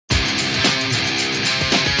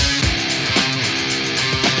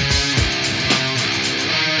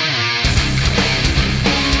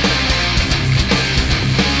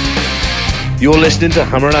You're listening to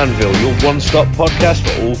Hammer and Anvil, your one-stop podcast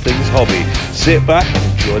for all things hobby. Sit back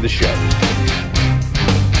and enjoy the show.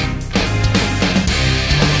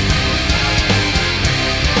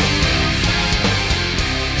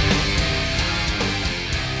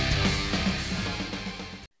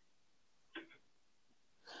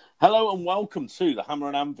 Hello and welcome to the Hammer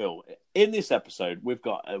and Anvil. In this episode, we've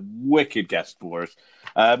got a wicked guest for us.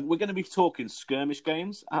 We're going to be talking skirmish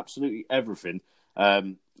games, absolutely everything.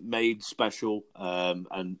 Made special,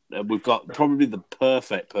 and we've got probably the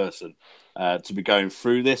perfect person to be going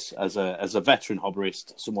through this as a veteran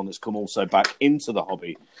hobbyist, someone that's come also back into the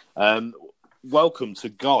hobby. Welcome to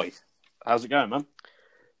Guy. How's it going, man?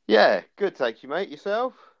 Yeah, good, thank you, mate.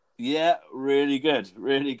 Yourself? Yeah, really good,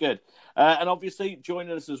 really good. And obviously,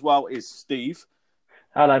 joining us as well is Steve.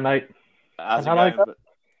 Hello, mate. How's it going?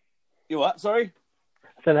 You what? Sorry?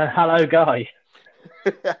 I said, hello, Guy.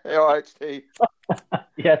 All right, Steve.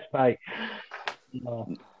 Yes, mate.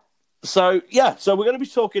 So we're going to be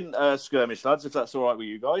talking skirmish, lads, if that's all right with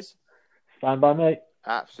you guys. Fine by me.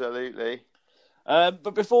 Absolutely.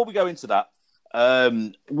 But before we go into that,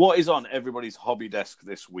 what is on everybody's hobby desk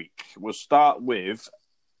this week? We'll start with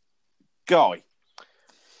Guy.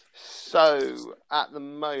 So, at the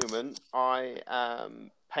moment, I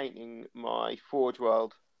am painting my Forge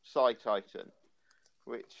World Side Titan,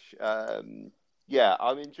 which, I'm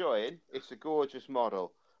enjoying. It's a gorgeous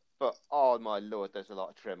model, but oh my lord, there's a lot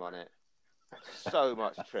of trim on it. So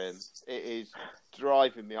much trim. It is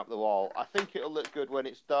driving me up the wall. I think it'll look good when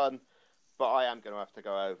it's done, but I am going to have to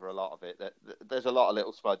go over a lot of it. There's a lot of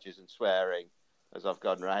little smudges and swearing as I've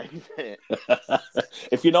gone round it.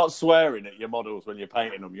 If you're not swearing at your models when you're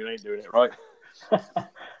painting them, you ain't doing it right.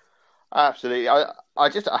 Absolutely. I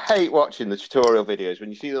hate watching the tutorial videos when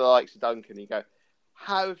you see the likes of Duncan and you go,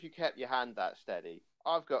 how have you kept your hand that steady?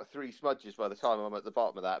 I've got 3 smudges by the time I'm at the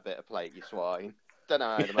bottom of that bit of plate, you swine. Don't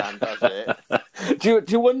know how the man does it. Do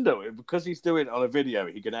you wonder, because he's doing it on a video,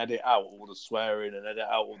 he can edit out all the swearing and edit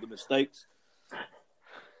out all the mistakes?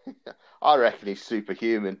 I reckon he's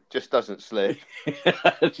superhuman. Just doesn't slip.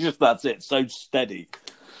 Just that's it. So steady.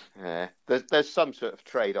 Yeah. There's some sort of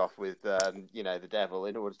trade-off with, the devil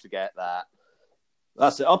in order to get that.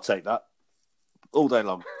 That's it. I'll take that all day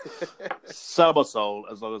long. Sell my soul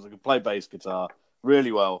as long as I can play bass guitar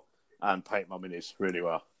really well and paint my minis really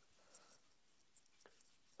well.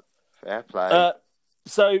 Fair play.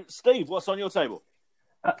 So, Steve, what's on your table?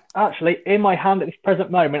 Actually, in my hand at this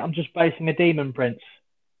present moment, I'm just basing a Demon Prince.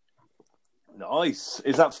 Nice.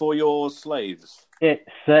 Is that for your slaves? It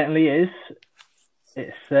certainly is.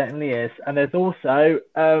 It certainly is. And there's also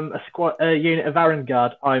a unit of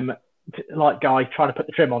Varangard I'm, like Guy, trying to put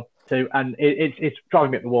the trim on to, and it's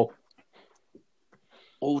driving me up the wall.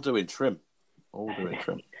 All doing trim.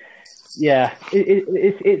 Yeah,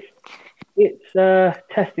 it's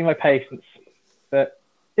testing my patience, but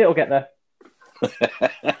it'll get there.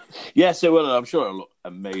 Yes, it will. I'm sure it'll look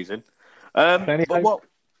amazing. But what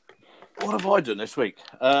have I done this week?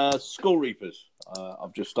 Skull Reapers.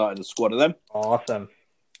 I've just started a squad of them. Awesome.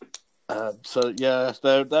 So yeah,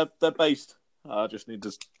 they're based. I just need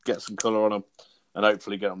to get some colour on them and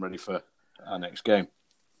hopefully get them ready for our next game.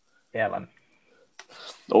 Yeah, man.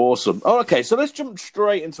 Awesome. Oh, okay, so let's jump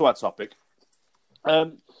straight into our topic.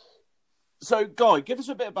 So, Guy, give us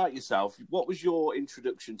a bit about yourself. What was your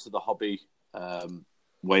introduction to the hobby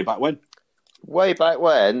way back when? Way back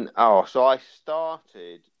when? Oh, so I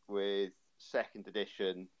started with 2nd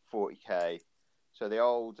edition 40k. So the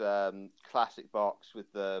old classic box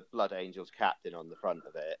with the Blood Angels captain on the front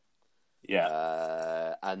of it.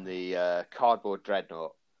 Yeah. And the cardboard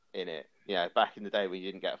dreadnought in it. You know, back in the day when you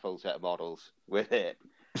didn't get a full set of models with it.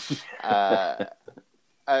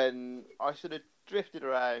 And I sort of drifted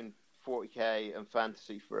around 40k and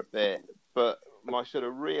fantasy for a bit, but my sort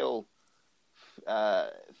of real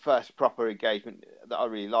first proper engagement that I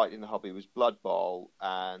really liked in the hobby was Blood Bowl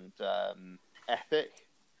and Epic.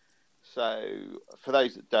 So for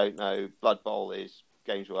those that don't know, Blood Bowl is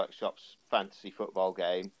Games Workshop's fantasy football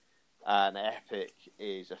game, and Epic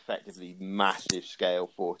is effectively massive scale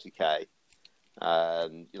 40k.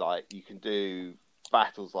 Like you can do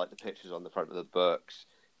battles like the pictures on the front of the books.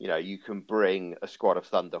 You know, you can bring a squad of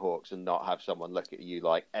Thunderhawks and not have someone look at you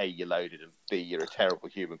like, A, you're loaded, and B, you're a terrible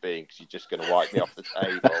human being because you're just going to wipe me off the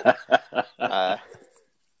table.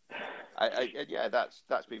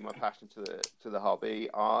 That's been my passion to the hobby.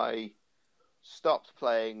 I stopped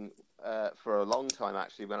playing for a long time,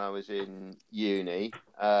 actually, when I was in uni.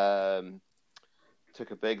 Took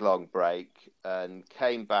a big, long break and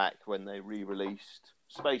came back when they re-released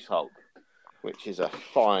Space Hulk, which is a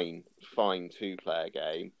fine 2-player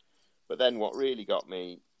game. But then what really got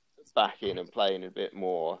me back in and playing a bit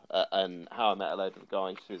more, and how I met a load of the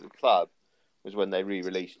guys through the club was when they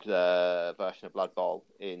re-released a version of Blood Bowl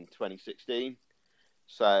in 2016.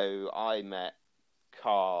 So I met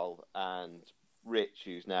Carl and Rich,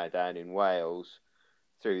 who's now down in Wales,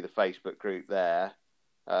 through the Facebook group there.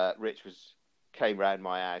 Rich came round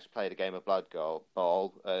my house, played a game of Blood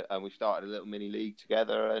Bowl, and we started a little mini league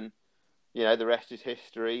together. And the rest is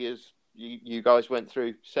history. As you guys went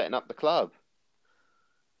through setting up the club.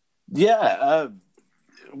 Yeah.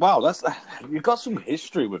 Wow, you've got some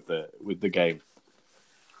history with the game.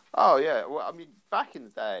 Oh yeah, well, I mean, back in the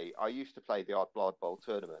day, I used to play the odd Blood Bowl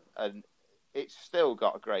tournament, and it's still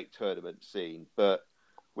got a great tournament scene. But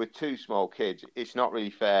with two small kids, it's not really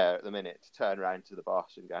fair at the minute to turn around to the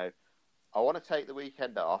boss and go, "I want to take the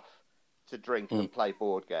weekend off to drink and play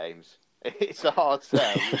board games." It's a hard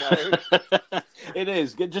sell, It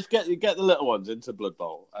is. Just get the little ones into Blood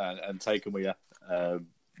Bowl and take them with you.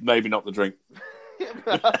 Maybe not the drink.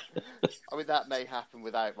 I mean, that may happen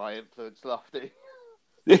without my influence, Lofty.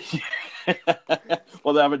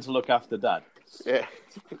 Well, they're having to look after Dad. Yeah.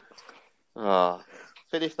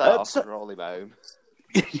 Finish that off and roll him home.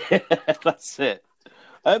 Yeah, that's it.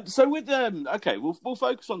 So with okay, we'll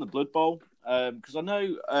focus on the Blood Bowl because I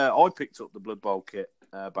know I picked up the Blood Bowl kit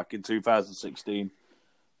back in 2016.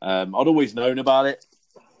 I'd always known about it,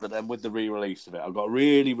 but then with the re-release of it, I got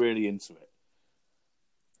really, really into it.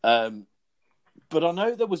 But I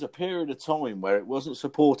know there was a period of time where it wasn't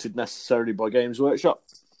supported necessarily by Games Workshop.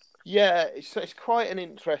 Yeah, it's quite an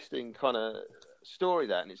interesting kind of story,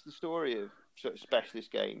 that, and it's the story of sort of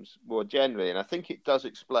specialist games more generally, and I think it does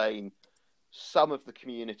explain some of the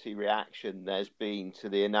community reaction there's been to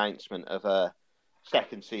the announcement of a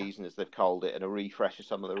second season, as they've called it, and a refresh of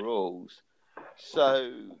some of the rules.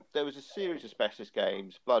 So there was a series of specialist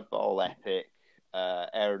games: Blood Bowl, Epic,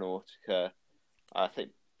 Aeronautica, I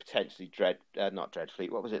think potentially not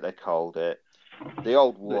Dreadfleet. What was it they called it? The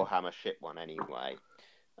old Warhammer ship one, anyway.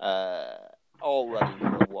 All running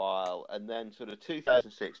for a while, and then sort of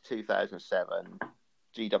 2006, 2007,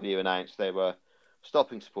 GW announced they were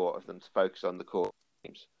stopping support of them to focus on the core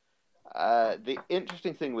games. The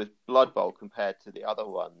interesting thing with Blood Bowl compared to the other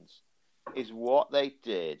ones is what they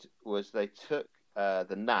did was they took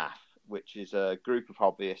the NAF, which is a group of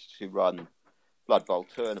hobbyists who run Blood Bowl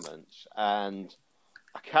tournaments, and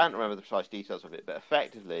I can't remember the precise details of it, but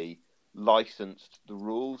effectively licensed the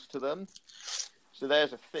rules to them. So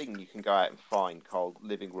there's a thing you can go out and find called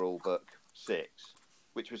Living Rulebook 6,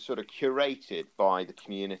 which was sort of curated by the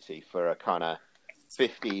community for a kind of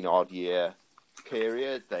 15-odd year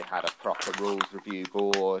period. They had a proper rules review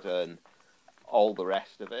board and all the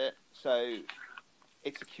rest of it. So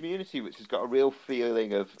it's a community which has got a real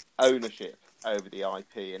feeling of ownership over the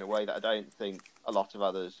IP in a way that I don't think a lot of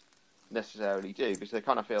others necessarily do, because they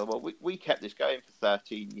kind of feel, well, we kept this going for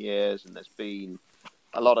 13 years and there's been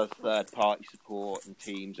a lot of third-party support and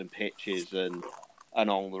teams and pitches and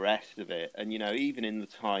all the rest of it. And, even in the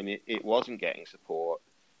time it wasn't getting support,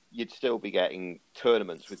 you'd still be getting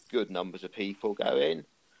tournaments with good numbers of people going.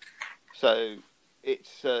 So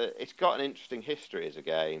it's got an interesting history as a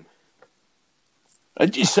game.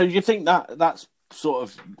 So you think that's sort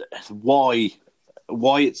of why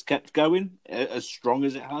it's kept going as strong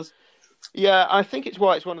as it has? Yeah, I think it's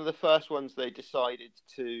why it's one of the first ones they decided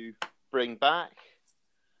to bring back.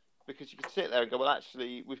 Because you could sit there and go, well,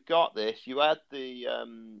 actually, we've got this. You had the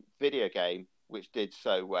video game, which did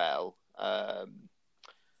so well,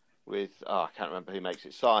 with, I can't remember who makes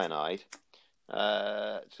it, Cyanide.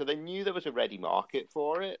 So they knew there was a ready market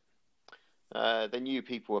for it. They knew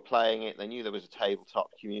people were playing it. They knew there was a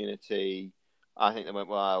tabletop community. I think they went,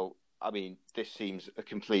 well, I mean, this seems a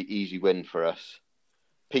complete easy win for us.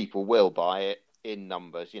 People will buy it in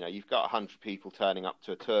numbers. You've got 100 people turning up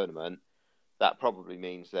to a tournament. That probably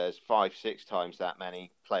means there's 5-6 times that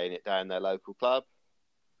many playing it down their local club.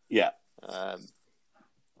 Yeah. So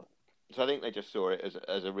I think they just saw it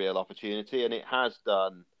as a real opportunity, and it has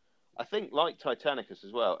done, I think, like Titanicus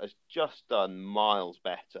as well, has just done miles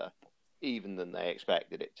better, even than they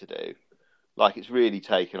expected it to do. Like, it's really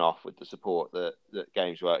taken off with the support that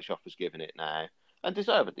Games Workshop has given it now, and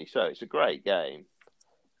deservedly so. It's a great game.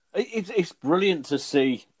 It's brilliant to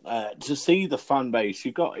see the fan base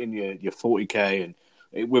you've got in your 40k,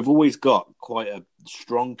 and we've always got quite a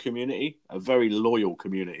strong community, a very loyal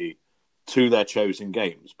community to their chosen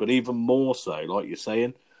games. But even more so, like you're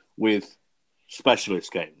saying, with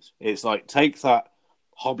specialist games, it's like take that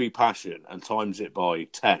hobby passion and times it by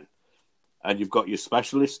 10, and you've got your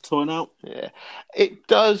specialist turnout. Yeah, it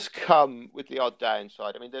does come with the odd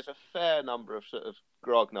downside. I mean, there's a fair number of sort of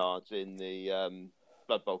grognards in the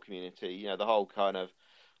Blood Bowl community. The whole kind of,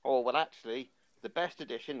 Oh, well, actually, the best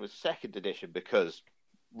edition was second edition because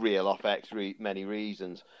real off X many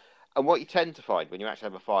reasons. And what you tend to find when you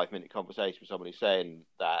actually have a 5-minute conversation with someone who's saying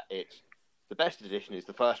that it's the best edition is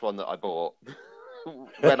the first one that I bought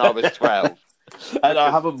when I was 12. And I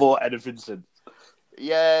haven't bought anything since.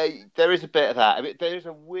 Yeah, there is a bit of that. I mean, there is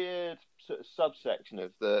a weird sort of subsection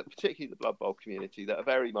of particularly the Blood Bowl community that are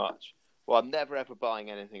very much, well, I'm never ever buying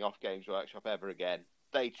anything off Games Workshop ever again.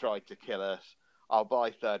 They tried to kill us. I'll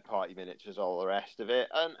buy third-party miniatures, all the rest of it.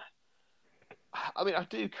 And, I mean, I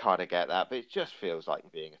do kind of get that, but it just feels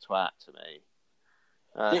like being a twat to me.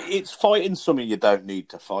 It's fighting something you don't need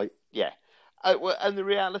to fight. Yeah. And the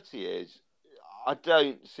reality is, I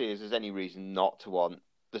don't see as there's any reason not to want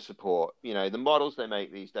the support. You know, the models they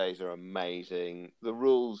make these days are amazing. The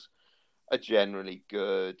rules are generally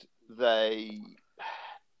good. They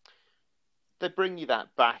bring you that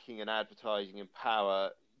backing and advertising and power.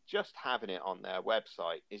 Just having it on their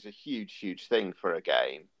website is a huge, huge thing for a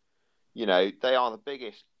game. You know, they are the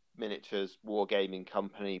biggest miniatures wargaming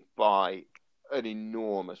company by an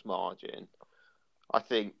enormous margin. I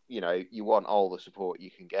think, you know, you want all the support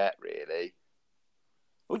you can get, really.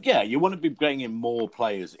 Well, yeah, you want to be bringing more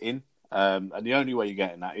players in. And the only way you're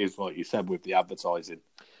getting that is, like you said, with the advertising.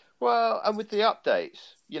 Well, and with the updates,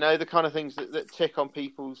 you know, the kind of things that tick on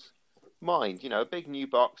people's mind. You know, a big new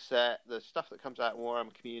box set, the stuff that comes out in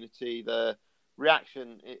Warhammer community, the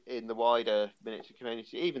reaction in the wider miniature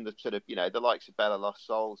community, even the sort of, you know, the likes of Bella Lost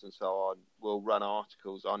Souls and so on will run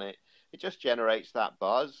articles on it. It just generates that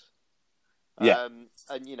buzz. Yeah.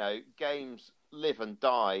 And, you know, games live and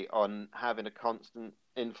die on having a constant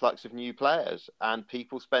influx of new players and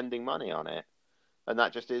people spending money on it. And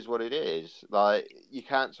that just is what it is. Like, you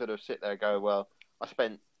can't sort of sit there and go, well, I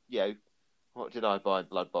spent, you know, what did I buy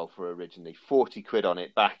Blood Bowl for originally? 40 quid on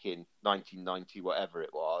it back in 1990, whatever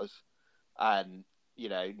it was. And, you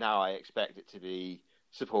know, now I expect it to be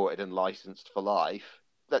supported and licensed for life.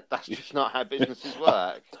 That's just not how businesses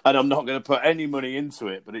work. And I'm not going to put any money into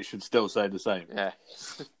it, but it should still say the same. Yeah.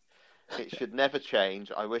 It should never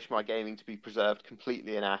change. I wish my gaming to be preserved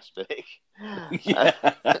completely in Aspic. Yeah.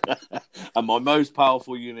 And my most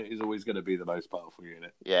powerful unit is always going to be the most powerful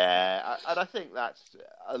unit. Yeah, and I think that's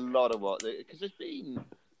a lot of what... Because there's been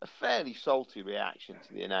a fairly salty reaction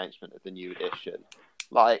to the announcement of the new edition.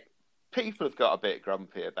 Like, people have got a bit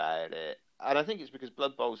grumpy about it. And I think it's because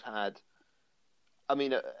Blood Bowl's had, I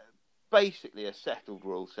mean, basically a settled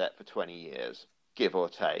rule set for 20 years, give or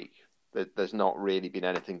take. There's not really been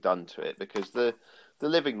anything done to it because the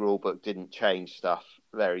living rule book didn't change stuff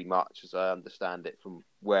very much, as I understand it, from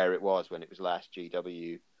where it was when it was last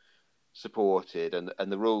GW supported,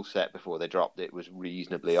 and the rule set before they dropped it was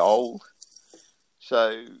reasonably old.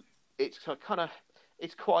 So it's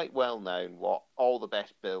quite well known what all the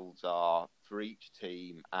best builds are for each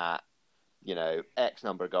team at, you know, X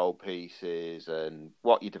number of gold pieces and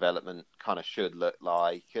what your development kind of should look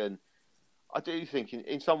like. And I do think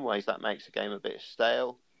in some ways that makes the game a bit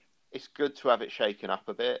stale. It's good to have it shaken up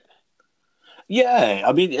a bit. Yeah,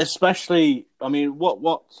 I mean, especially, I mean,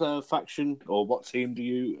 what faction or what team do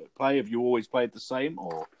you play? Have you always played the same,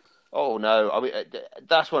 or? Oh, no. I mean,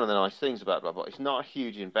 that's one of the nice things about Blood Bowl. It's not a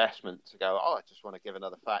huge investment to go, I just want to give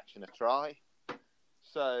another faction a try.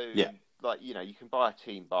 So, yeah. Like, you know, you can buy a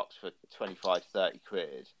team box for 25 to 30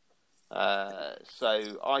 quid.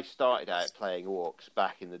 So I started out playing Orcs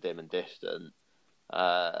back in the dim and distant.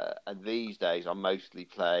 And these days I mostly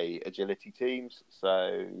play agility teams.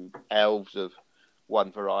 So elves of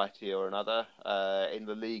one variety or another. In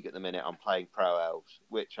the league at the minute, I'm playing pro elves,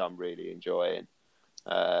 which I'm really enjoying.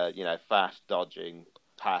 You know, fast dodging,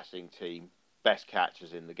 passing team, best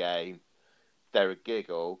catchers in the game. They're a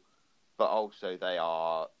giggle, but also they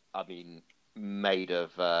are, I mean, made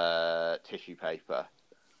of tissue paper.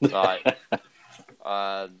 Right.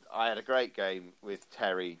 I had a great game with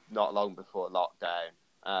Terry not long before lockdown.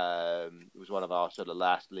 It was one of our sort of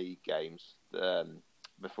last league games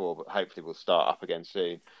before, but hopefully we'll start up again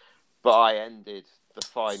soon. But I ended the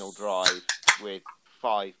final drive with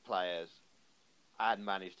 5 players and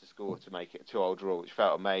managed to score to make it a 2-2 draw, which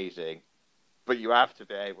felt amazing. But you have to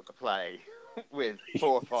be able to play with 4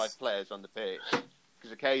 or 5 players on the pitch,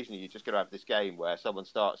 because occasionally you're just going to have this game where someone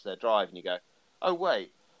starts their drive and you go, oh,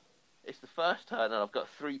 wait, it's the first turn and I've got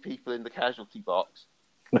 3 people in the casualty box.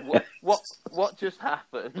 What just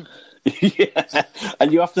happened? Yeah,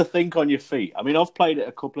 and you have to think on your feet. I mean, I've played it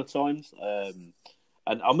a couple of times, and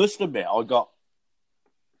I must admit,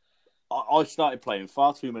 I started playing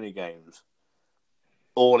far too many games,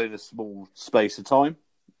 all in a small space of time,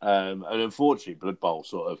 and unfortunately, Blood Bowl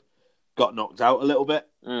sort of got knocked out a little bit,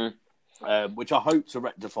 which I hope to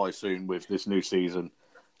rectify soon with this new season.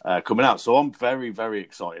 coming out. So I'm very, very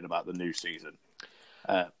excited about the new season.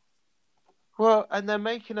 Well, and they're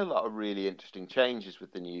making a lot of really interesting changes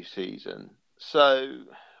with the new season. So,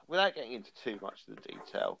 without getting into too much of the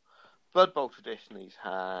detail, Blood Bowl traditionally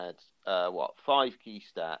has had, 5 key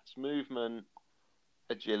stats: movement,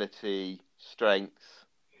 agility, strength,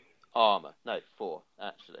 armor. No, 4,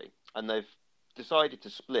 actually. And they've decided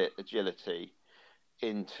to split agility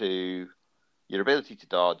into your ability to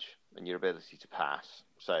dodge and your ability to pass.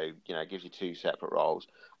 So, it gives you 2 separate roles.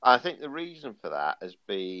 I think the reason for that has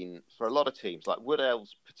been, for a lot of teams, like Wood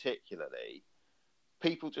Elves particularly,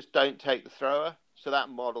 people just don't take the thrower. So that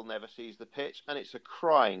model never sees the pitch. And it's a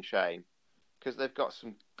crying shame because they've got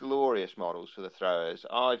some glorious models for the throwers.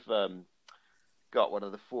 I've got one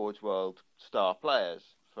of the Forge World star players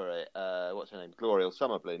for it. What's her name? Glorial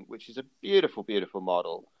Summerbloom, which is a beautiful, beautiful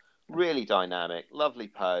model. Really dynamic, lovely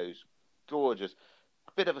pose, gorgeous.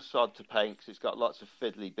 Bit of a sod to paint because it's got lots of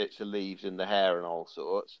fiddly bits of leaves in the hair and all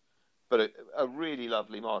sorts, but a really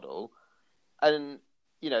lovely model. And,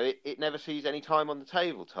 it never sees any time on the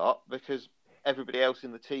tabletop because everybody else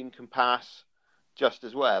in the team can pass just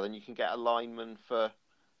as well. And you can get a lineman for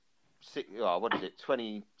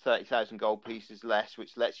 30,000 gold pieces less,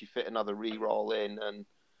 which lets you fit another re-roll in and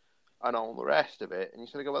all the rest of it. And you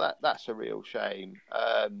sort of go, well, that's a real shame.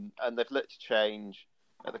 And they've looked to change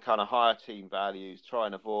at the kind of higher team values, try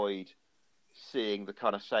and avoid seeing the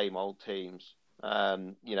kind of same old teams,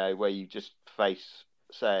 where you just face,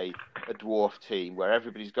 say, a dwarf team where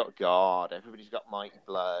everybody's got guard, everybody's got mighty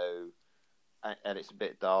blow, and it's a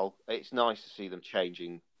bit dull. It's nice to see them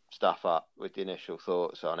changing stuff up with the initial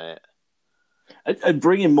thoughts on it. And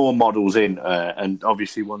bringing more models in, and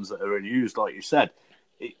obviously ones that are unused, like you said,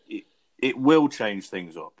 it will change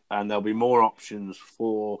things up, and there'll be more options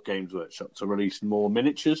for Games Workshop to release more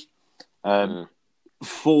miniatures for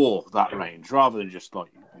that range, rather than just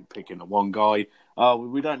like picking the one guy. Oh,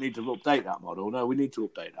 we don't need to update that model. No, we need to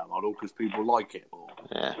update that model because people like it, or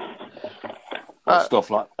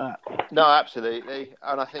stuff like that. No, absolutely,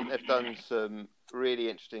 and I think they've done some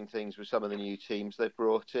really interesting things with some of the new teams they've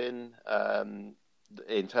brought in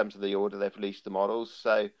terms of the order they've released the models.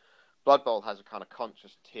 So Blood Bowl has a kind of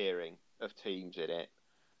conscious tiering of teams in it,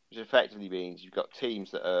 which effectively means you've got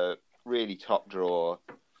teams that are really top draw,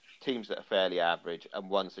 teams that are fairly average, and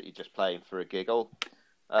ones that you're just playing for a giggle.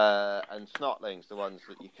 And Snotlings, the ones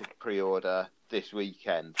that you could pre-order this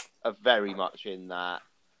weekend, are very much in that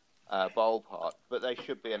ballpark, but they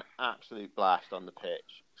should be an absolute blast on the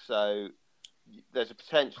pitch. So there's a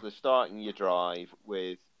potential of starting your drive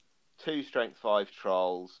with 2 Strength 5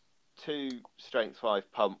 Trolls, 2 Strength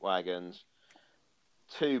 5 Pump Wagons,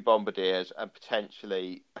 2 Bombardiers, and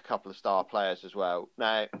potentially a couple of star players as well.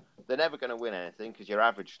 Now, they're never going to win anything because your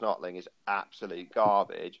average Snotling is absolute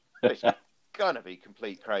garbage, but it's going to be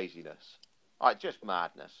complete craziness. Just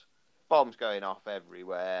madness. Bombs going off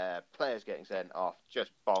everywhere, players getting sent off,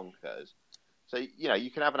 just bonkers. So,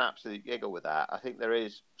 you can have an absolute giggle with that. I think there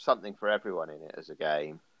is something for everyone in it as a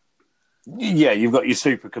game. Yeah, you've got your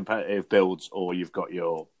super competitive builds, or you've got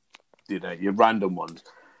your random ones.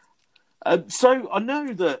 So I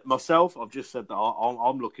know that myself, I've just said that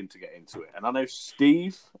I'm looking to get into it. And I know,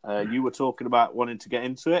 Steve, you were talking about wanting to get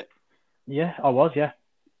into it. Yeah, I was, yeah.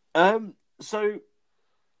 So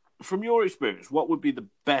from your experience, what would be the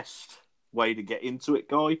best way to get into it,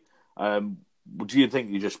 Guy? Do you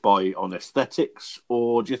think you just buy on aesthetics,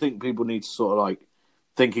 or do you think people need to sort of like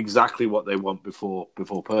think exactly what they want before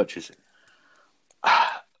purchasing?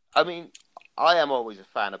 I mean, I am always a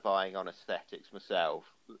fan of buying on aesthetics myself,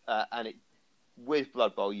 and with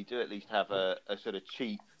Blood Bowl, you do at least have a sort of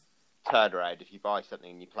cheap turnaround if you buy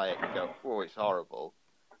something and you play it and you go, oh, it's horrible.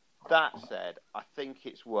 That said, I think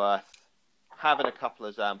it's worth having a couple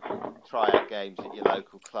of sample tryout games at your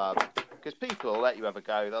local club, because people will let you have a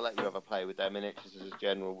go, they'll let you have a play with their miniatures as a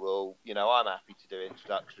general rule. I'm happy to do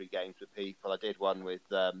introductory games with people. I did one with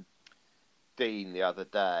Dean the other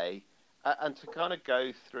day, and to kind of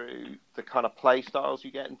go through the kind of play styles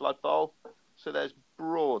you get in Blood Bowl. So there's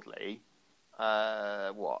broadly,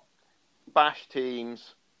 bash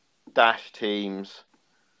teams, dash teams,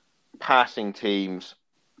 passing teams,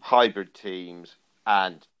 hybrid teams,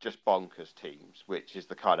 and just bonkers teams, which is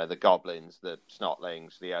the kind of the goblins, the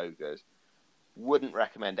snotlings, the ogres. Wouldn't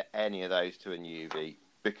recommend any of those to a newbie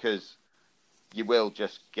because you will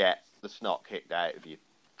just get the snot kicked out of you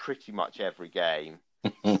pretty much every game.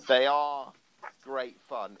 They are great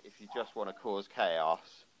fun if you just want to cause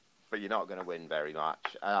chaos, but you're not going to win very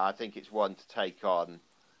much. I think it's one to take on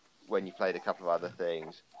when you played a couple of other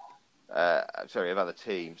things. Of other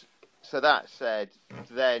teams. So that said,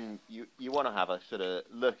 then you want to have a sort of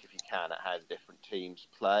look, if you can, at how the different teams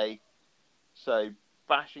play. So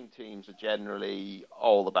bashing teams are generally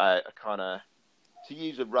all about a kind of, to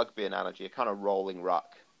use a rugby analogy, a kind of rolling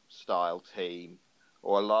ruck style team.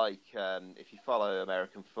 Or like, if you follow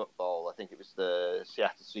American football, I think it was the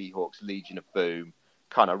Seattle Seahawks Legion of Boom,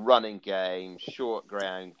 kind of running game, short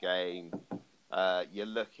ground game. You're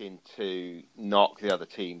looking to knock the other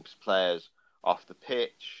team's players off the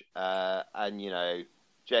pitch, and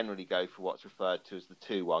generally go for what's referred to as the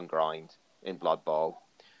 2-1 grind in Blood Bowl.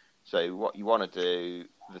 So what you want to do,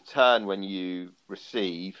 the turn when you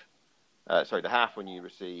receive, the half when you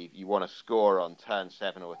receive, you want to score on turn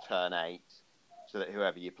 7 or turn 8, so that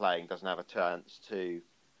whoever you're playing doesn't have a chance to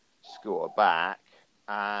score back.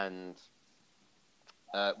 And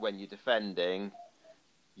when you're defending,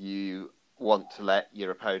 you want to let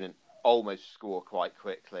your opponent almost score quite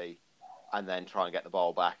quickly and then try and get the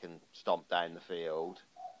ball back and stomp down the field.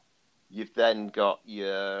 You've then got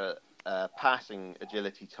your passing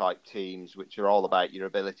agility type teams, which are all about your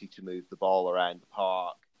ability to move the ball around the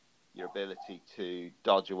park, your ability to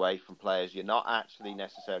dodge away from players. You're not actually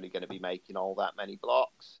necessarily going to be making all that many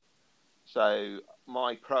blocks. So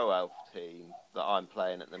my Pro Elf team that I'm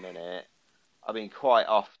playing at the minute, I mean, quite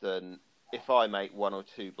often, if I make 1 or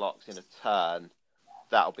 2 blocks in a turn,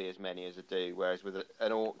 that'll be as many as I do. Whereas with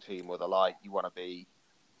an Orc team or the like, you want to be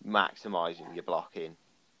maximising your blocking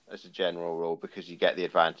as a general rule, because you get the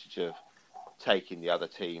advantage of taking the other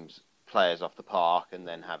team's players off the park and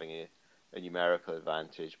then having a numerical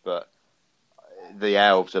advantage. But the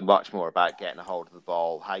Elves are much more about getting a hold of the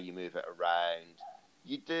ball, how you move it around.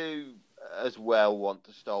 You do as well want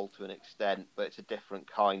to stall to an extent, but it's a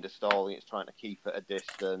different kind of stalling. It's trying to keep at a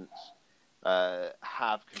distance,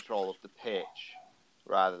 have control of the pitch,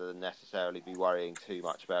 rather than necessarily be worrying too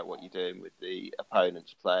much about what you're doing with the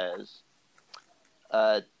opponent's players.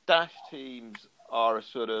 Dash teams are a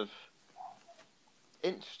sort of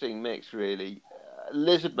interesting mix, really.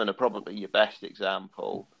 Lizardmen are probably your best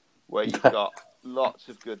example, where you've got lots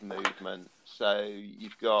of good movement. So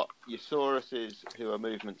you've got your Sauruses, who are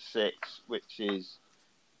movement 6, which is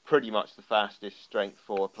pretty much the fastest strength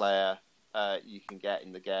 4 player you can get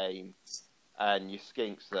in the game, and your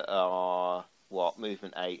Skinks that are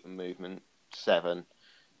movement 8 and movement 7.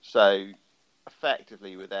 So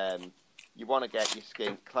effectively with them, you want to get your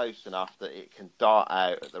Skink close enough that it can dart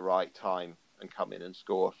out at the right time and come in and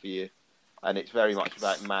score for you. And it's very much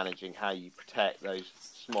about managing how you protect those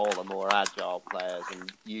smaller, more agile players and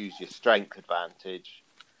use your strength advantage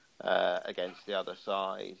against the other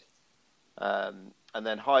side. And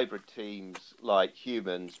then hybrid teams like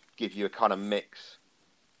humans give you a kind of mix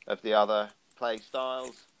of the other play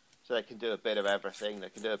styles. So they can do a bit of everything. They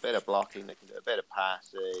can do a bit of blocking. They can do a bit of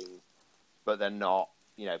passing, but they're not,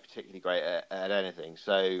 particularly great at anything.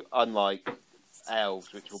 So unlike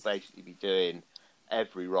elves, which will basically be doing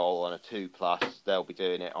every role on a 2+, they'll be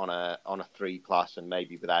doing it on a 3+ and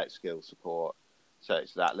maybe without skill support. So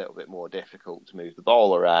it's that little bit more difficult to move the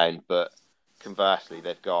ball around. But conversely,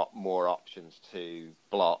 they've got more options to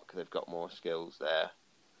block. They've got more skills there.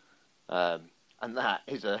 And that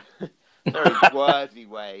is a very wordy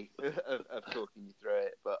way of talking you through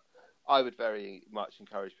it. But I would very much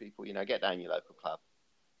encourage people, get down your local club.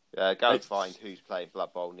 Go and find who's playing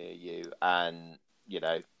Blood Bowl near you and,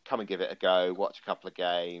 come and give it a go, watch a couple of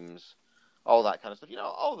games, all that kind of stuff.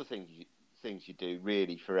 All the things you do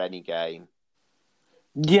really for any game.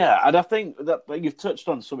 Yeah, and I think that you've touched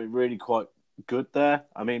on something really quite good there.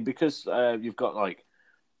 I mean, because you've got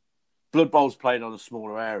Blood Bowl's played on a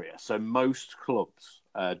smaller area, so most clubs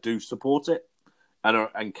do support it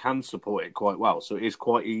and can support it quite well. So it is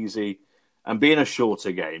quite easy. And being a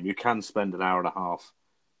shorter game, you can spend an hour and a half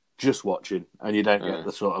just watching, and you don't get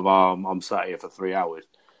the sort of I'm sat here for 3 hours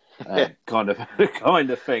kind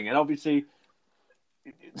of thing. And obviously,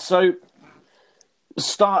 so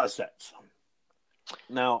starter sets.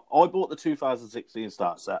 Now, I bought the 2016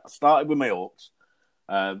 starter set. I started with my Orcs,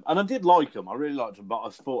 and I did like them. I really liked them, but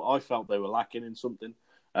I felt they were lacking in something.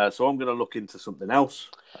 So I'm going to look into something else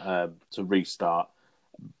to restart.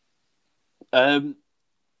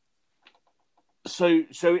 So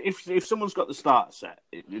if someone's got the starter set,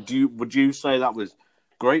 would you say that was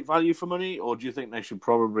great value for money, or do you think they should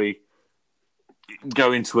probably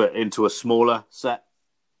go into a smaller set?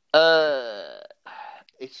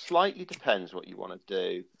 It slightly depends what you want to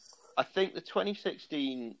do. I think the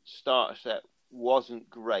 2016 starter set wasn't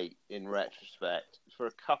great in retrospect for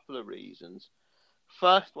a couple of reasons.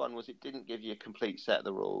 First one was it didn't give you a complete set of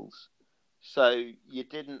the rules. So you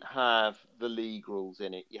didn't have the league rules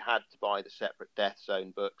in it. You had to buy the separate Death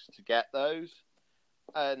Zone books to get those.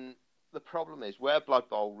 And the problem is where Blood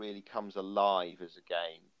Bowl really comes alive as a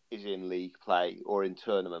game is in league play or in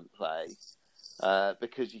tournament play,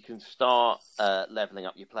 because you can start leveling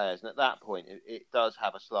up your players, and at that point, it does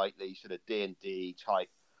have a slightly sort of D&D type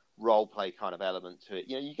role play kind of element to it.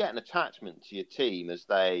 You get an attachment to your team as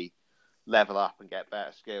they level up and get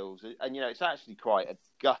better skills, and it's actually quite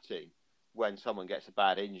gutting when someone gets a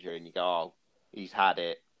bad injury and you go, oh, he's had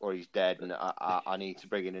it or he's dead, and I need to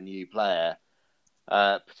bring in a new player.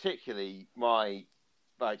 Particularly I'm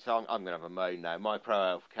going to have a moan now. My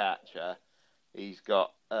pro elf catcher, he's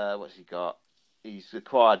got what's he got? He's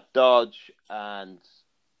acquired dodge and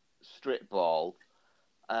strip ball,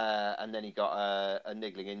 and then he got a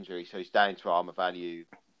niggling injury, so he's down to armor value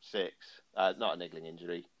 6. Not a niggling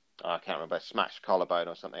injury. I can't remember. Smashed collarbone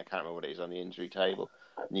or something. I can't remember what it is on the injury table.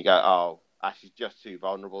 And you go, oh, Ash is just too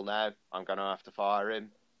vulnerable now. I'm going to have to fire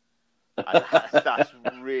him. And that's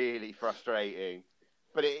really frustrating.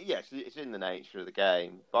 But it's in the nature of the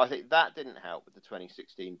game. But I think that didn't help with the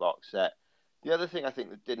 2016 box set. The other thing I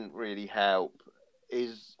think that didn't really help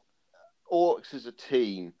is Orcs as a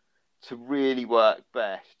team, to really work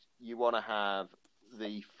best, you want to have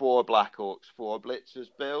the 4 Black Orcs, 4 Blitzers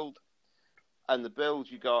build. And the build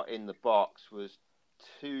you got in the box was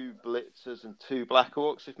 2 Blitzers and 2 Black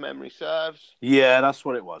Orcs, if memory serves. Yeah, that's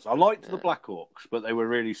what it was. I liked the Black Orcs, but they were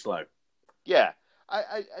really slow. Yeah.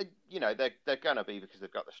 They're going to be, because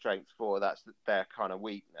they've got the strength 4. That's their kind of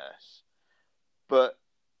weakness. But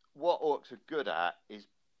what Orcs are good at is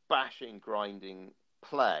bashing, grinding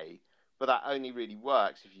play. But that only really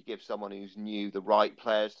works if you give someone who's new the right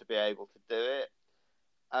players to be able to do it.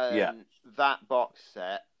 And that box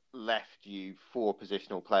set left you 4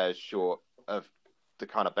 positional players short of the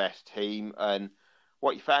kind of best team. And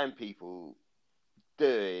what you found people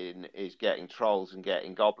doing is getting trolls and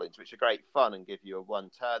getting goblins, which are great fun and give you a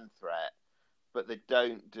 1-turn threat, but they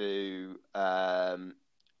don't do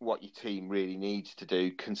what your team really needs to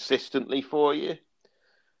do consistently for you.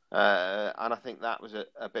 And I think that was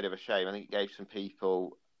a bit of a shame. I think it gave some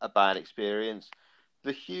people a bad experience.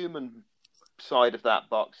 The human side of that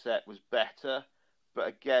box set was better, but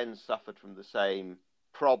again suffered from the same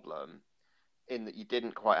problem in that you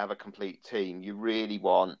didn't quite have a complete team. You really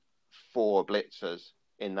want 4 blitzers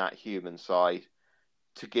in that human side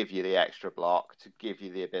to give you the extra block, to give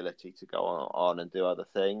you the ability to go on and do other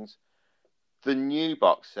things. The new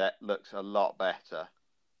box set looks a lot better.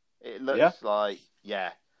 It looks like,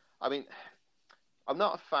 I mean, I'm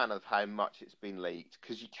not a fan of how much it's been leaked,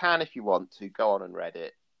 because you can, if you want to, go on and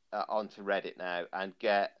onto Reddit now and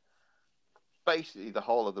get basically the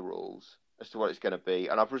whole of the rules as to what it's going to be.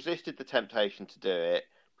 And I've resisted the temptation to do it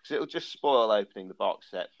because it'll just spoil opening the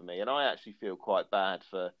box set for me. And I actually feel quite bad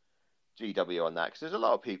for GW on that, because there's a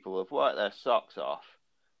lot of people who have worked their socks off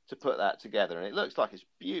to put that together. And it looks like it's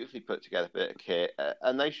beautifully put together bit of kit.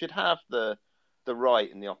 And they should have the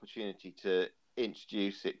right and the opportunity to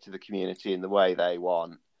introduce it to the community in the way they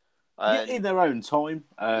want. In their own time.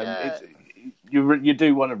 You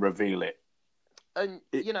do want to reveal it. And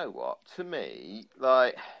you know what? To me,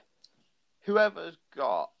 like, whoever's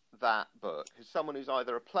got that book is someone who's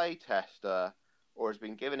either a play tester or has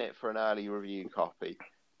been given it for an early review copy.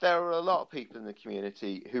 There are a lot of people in the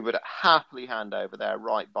community who would happily hand over their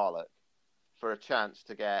right bollock for a chance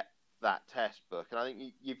to get that test book. And I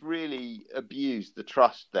think you've really abused the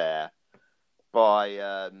trust there by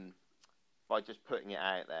just putting it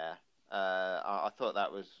out there. I thought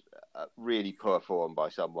that was really poor form by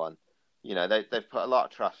someone. They've put a lot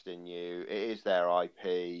of trust in you. It is their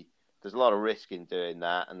IP. There's a lot of risk in doing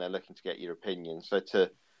that, and they're looking to get your opinion. So to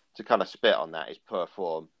kind of spit on that is poor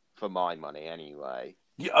form, for my money anyway.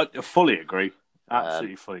 Yeah, I fully agree.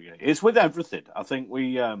 Absolutely fully agree. It's with everything. I think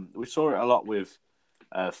we saw it a lot with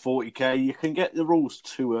 40k. You can get the rules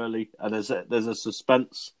too early, and there's a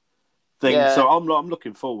suspense thing. Yeah. So I'm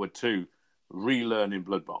looking forward to relearning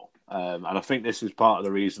Blood Bowl, and I think this is part of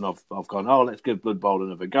the reason I've gone, let's give Blood Bowl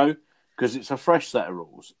another go, because it's a fresh set of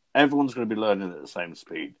rules. Everyone's going to be learning at the same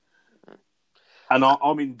speed, and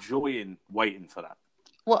I'm enjoying waiting for that.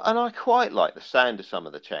 Well, and I quite like the sound of some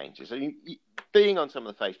of the changes. I mean, being on some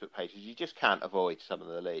of the Facebook pages, you just can't avoid some of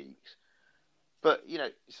the leaks. But,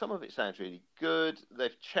 some of it sounds really good.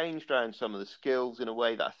 They've changed around some of the skills in a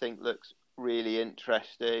way that I think looks really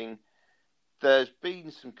interesting. There's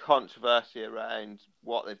been some controversy around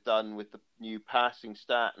what they've done with the new passing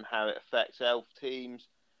stat and how it affects elf teams.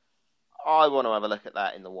 I want to have a look at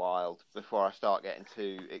that in the wild before I start getting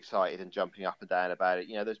too excited and jumping up and down about it.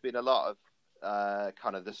 There's been a lot of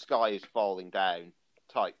kind of the sky is falling down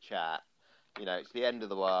type chat. It's the end of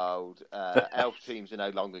the world. Elf teams are no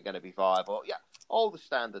longer going to be viable. Yeah, all the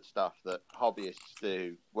standard stuff that hobbyists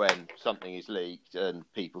do when something is leaked and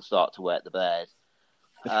people start to wet the bed.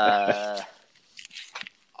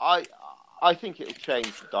 I think it'll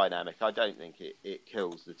change the dynamic. I don't think it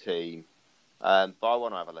kills the team. But I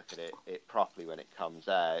want to have a look at it properly when it comes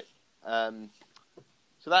out.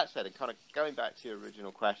 So that said, and kind of going back to your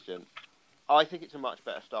original question, I think it's a much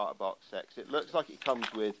better starter box set. It looks like it comes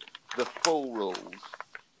with the full rules.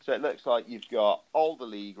 So it looks like you've got all the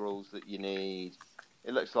league rules that you need.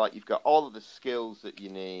 It looks like you've got all of the skills that you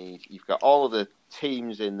need. You've got all of the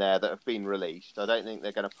teams in there that have been released. I don't think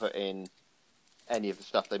they're going to put in any of the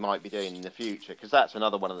stuff they might be doing in the future, because that's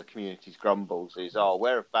another one of the community's grumbles is,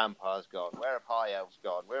 where have vampires gone? Where have high elves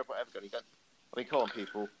gone? Where have whatever gone? I mean, come on,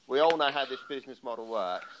 people. We all know how this business model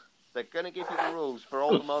works. They're going to give you the rules for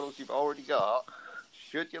all the models you've already got.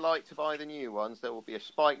 Should you like to buy the new ones, there will be a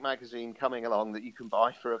Spike magazine coming along that you can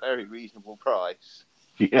buy for a very reasonable price.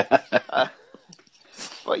 Yeah.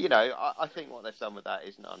 But, I think what they've done with that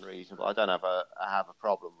isn't unreasonable. I don't have a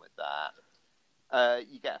problem with that.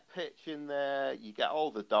 You get a pitch in there. You get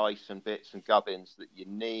all the dice and bits and gubbins that you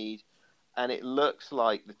need. And it looks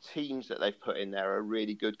like the teams that they've put in there are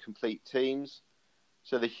really good, complete teams.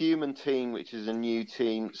 So the human team, which is a new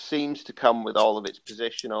team, seems to come with all of its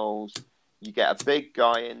positionals. You get a big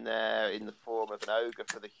guy in there in the form of an ogre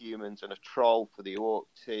for the humans and a troll for the orc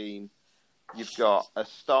team. You've got a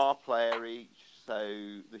star player each.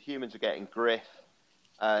 So the humans are getting Griff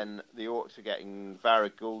and the orcs are getting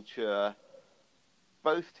Varagulture.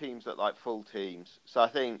 Both teams look like full teams. So I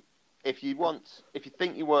think if you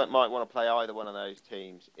think you might want to play either one of those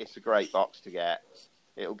teams, it's a great box to get.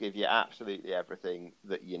 It'll give you absolutely everything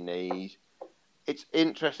that you need. It's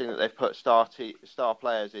interesting that they've put star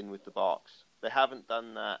players in with the box. They haven't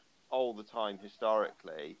done that all the time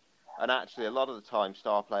historically. And actually, a lot of the time,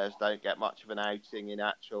 star players don't get much of an outing in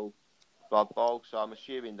actual Blood Bowl. So I'm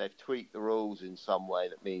assuming they've tweaked the rules in some way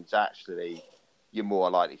that means actually you're more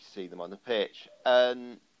likely to see them on the pitch.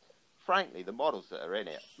 And frankly, the models that are in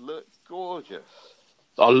it look gorgeous.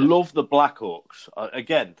 I love the Black Orcs.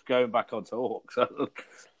 Again, going back onto Orcs,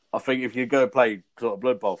 I think if you go play sort of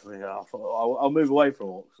Blood Bowl, I'll move away from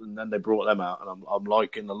Orcs, and then they brought them out, and I'm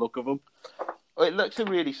liking the look of them. It looks a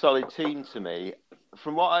really solid team to me.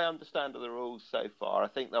 From what I understand of the rules so far, I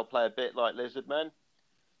think they'll play a bit like Lizardmen.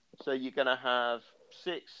 So you're going to have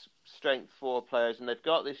 6 Strength 4 players, and they've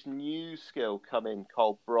got this new skill coming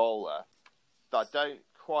called Brawler that I don't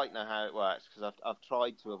quite know how it works, because I've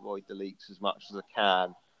tried to avoid the leaks as much as I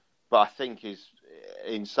can, but I think is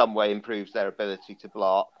in some way improves their ability to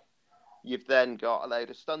block. You've then got a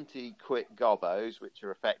load of stunty quick gobbos, which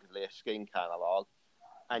are effectively a skink analogue,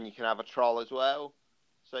 and you can have a troll as well.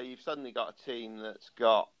 So you've suddenly got a team that's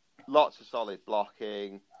got lots of solid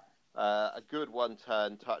blocking, a good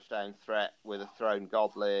one-turn touchdown threat with a thrown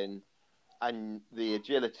goblin, and the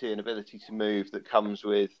agility and ability to move that comes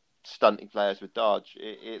with stunting players with dodge.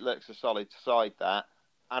 It looks a solid side, that,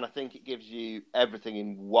 and I think it gives you everything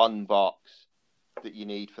in one box that you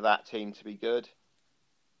need for that team to be good.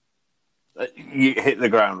 You hit the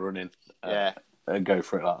ground running, and go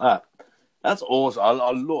for it like that. That's awesome.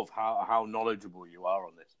 I love how knowledgeable you are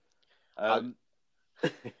on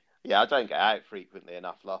this. Yeah, I don't get out frequently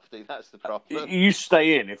enough, Lofty. That's the problem. You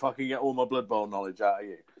stay in. If I can get all my Blood Bowl knowledge out of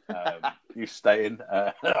you, you stay in.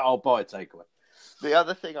 I'll buy a takeaway. The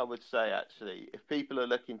other thing I would say, actually, if people are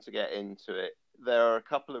looking to get into it, there are a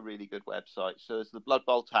couple of really good websites. So there's the Blood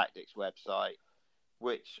Bowl Tactics website,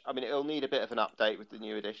 which, I mean, it'll need a bit of an update with the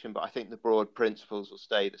new edition, but I think the broad principles will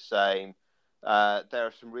stay the same. There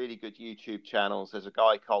are some really good YouTube channels. There's a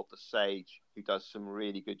guy called The Sage who does some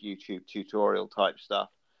really good YouTube tutorial type stuff.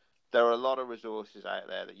 There are a lot of resources out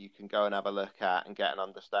there that you can go and have a look at and get an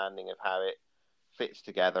understanding of how it fits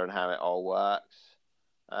together and how it all works.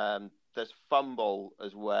 There's Fumble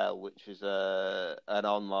as well, which is an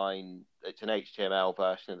online, it's an HTML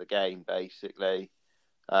version of the game, basically.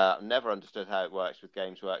 I've never understood how it works with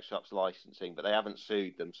Games Workshop's licensing, but they haven't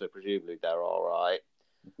sued them, so presumably they're all right.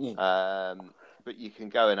 But you can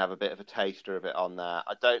go and have a bit of a taster of it on that.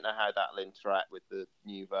 I don't know how that'll interact with the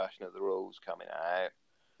new version of the rules coming out.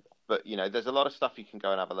 But, there's a lot of stuff you can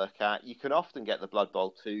go and have a look at. You can often get the Blood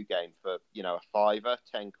Bowl 2 game for, a fiver,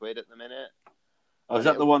 10 quid at the minute. Oh, is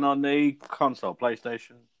that the one on the console,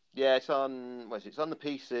 PlayStation? Yeah, it's on the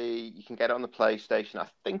PC. You can get it on the PlayStation. I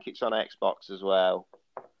think it's on Xbox as well.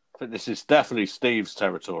 I think this is definitely Steve's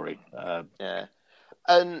territory. Yeah.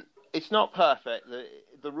 And it's not perfect.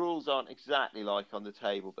 The rules aren't exactly like on the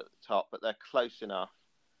table at the top, but they're close enough.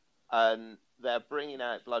 and they're bringing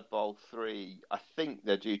out Blood Bowl 3. I think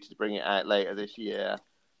they're due to bring it out later this year,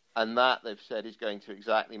 and that they've said is going to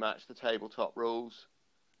exactly match the tabletop rules.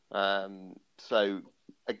 So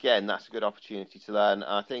again, that's a good opportunity to learn.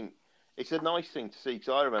 I think it's a nice thing to see, because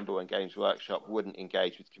I remember when Games Workshop wouldn't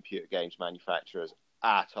engage with computer games manufacturers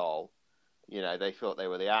at all. You know, they thought they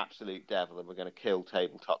were the absolute devil and were going to kill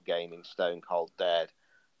tabletop gaming stone cold dead.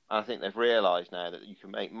 And I think they've realised now that you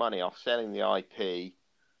can make money off selling the IP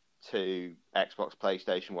to Xbox,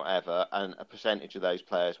 PlayStation, whatever, and a percentage of those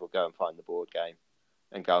players will go and find the board game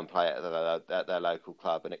and go and play it at their local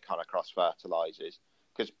club, and it kind of cross-fertilises.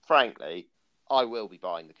 Because, frankly, I will be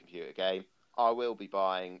buying the computer game. I will be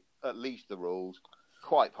buying at least the rules,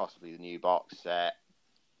 quite possibly the new box set.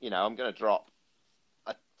 You know, I'm going to drop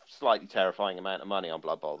a slightly terrifying amount of money on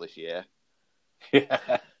Blood Bowl this year.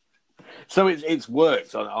 Yeah. So it's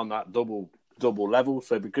worked on that double level.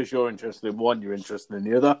 So because you're interested in one, you're interested in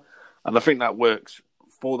the other. And I think that works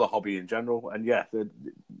for the hobby in general. And yeah, the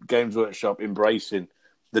Games Workshop embracing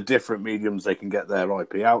the different mediums they can get their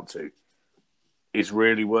IP out to is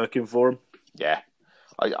really working for them. Yeah.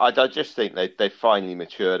 I just think they finally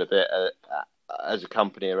matured a bit as a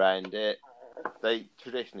company around it. They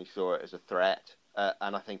traditionally saw it as a threat,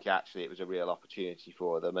 and I think actually it was a real opportunity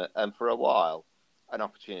for them. And for a while, an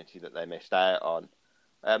opportunity that they missed out on.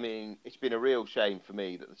 I mean, it's been a real shame for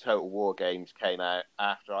me that the Total War games came out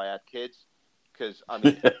after I had kids, because, I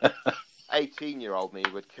mean, 18-year-old me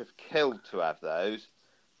would have killed to have those,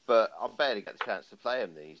 but I barely get the chance to play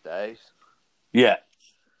them these days. Yeah.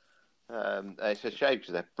 It's a shame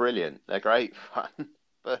because they're brilliant. They're great fun,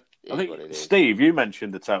 but I think, what it is. Steve, you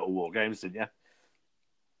mentioned the Total War games, didn't you?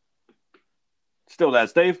 Still there,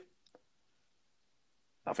 Steve?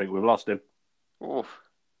 I think we've lost him. Oof.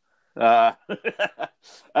 Well,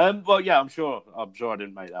 yeah, I'm sure I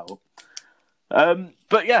didn't make that up.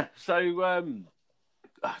 But yeah, so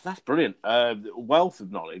that's brilliant. Wealth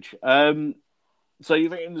of knowledge. So you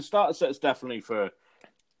think the starter set's definitely for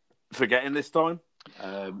getting this time?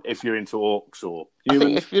 If you're into orcs or humans? I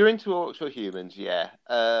think if you're into orcs or humans, yeah.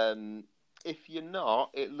 If you're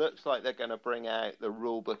not, it looks like they're going to bring out the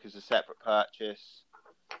rule book as a separate purchase.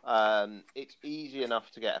 It's easy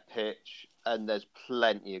enough to get a pitch, and there's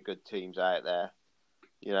plenty of good teams out there.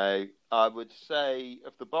 You know, I would say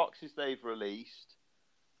of the boxes they've released,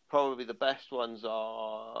 probably the best ones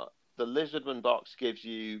are the Lizardman box. Gives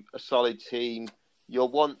you a solid team.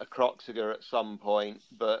 You'll want a Kroxigor at some point,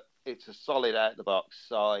 but it's a solid out-the-box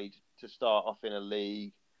side to start off in a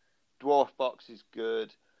league. Dwarf box is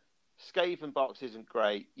good. Skaven box isn't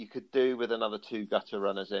great. You could do with another 2 gutter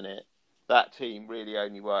runners in it. That team really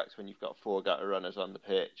only works when you've got 4 gutter runners on the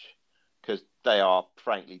pitch, because they are,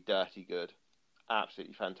 frankly, dirty good.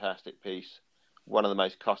 Absolutely fantastic piece. One of the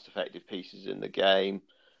most cost-effective pieces in the game.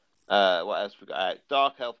 What else we got out?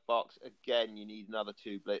 Dark Elf box. Again, you need another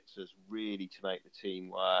 2 blitzers really to make the team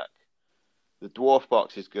work. The Dwarf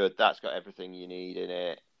box is good. That's got everything you need in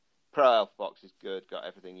it. Pro Elf box is good. Got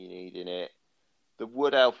everything you need in it. The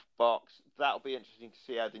Wood Elf box, that'll be interesting to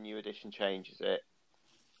see how the new edition changes it.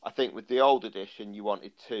 I think with the old edition, you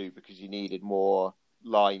wanted 2 because you needed more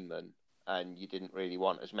linemen and you didn't really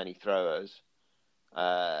want as many throwers.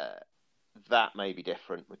 That may be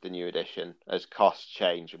different with the new edition as costs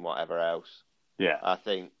change and whatever else. Yeah. I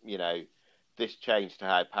think, you know, this change to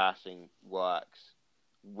how passing works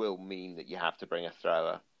will mean that you have to bring a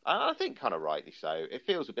thrower. And I think kind of rightly so. It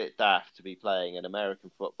feels a bit daft to be playing an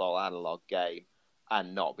American football analog game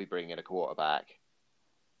and not be bringing a quarterback.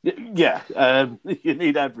 Yeah, you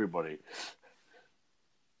need everybody.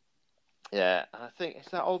 Yeah, and I think, is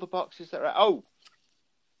that all the boxes that are... Oh!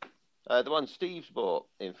 The one Steve's bought,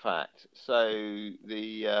 in fact. So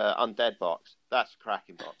the Undead box, that's a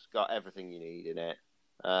cracking box. Got everything you need in it.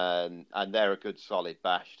 And they're a good, solid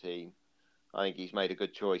bash team. I think he's made a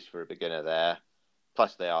good choice for a beginner there.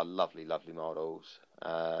 Plus, they are lovely, lovely models.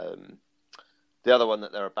 The other one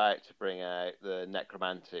that they're about to bring out, the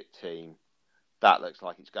Necromantic team, that looks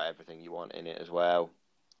like it's got everything you want in it as well.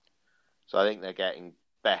 So I think they're getting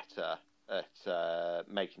better at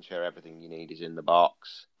making sure everything you need is in the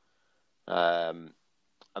box. I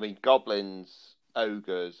mean, goblins,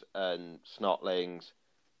 ogres, and snotlings,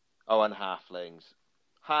 and halflings.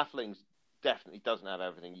 Halflings definitely doesn't have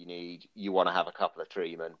everything you need. You want to have a couple of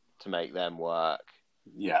treemen to make them work.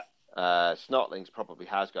 Yeah. Snotlings probably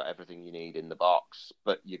has got everything you need in the box,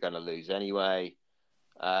 but you're going to lose anyway.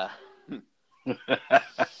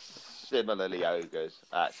 Similarly, ogres,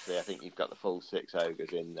 actually. I think you've got the full 6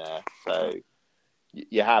 ogres in there. So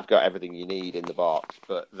you have got everything you need in the box,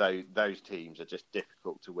 but those teams are just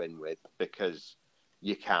difficult to win with because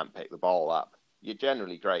you can't pick the ball up. You're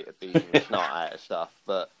generally great at beating the snot out of stuff,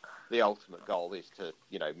 but the ultimate goal is to,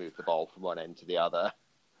 move the ball from one end to the other.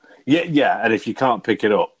 Yeah, and if you can't pick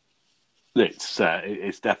it up, it's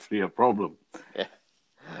definitely a problem. Yeah.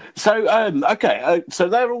 So okay, so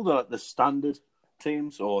they're all the standard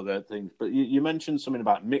teams or the things, but you mentioned something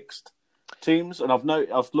about mixed teams, and I've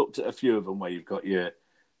looked at a few of them where you've got your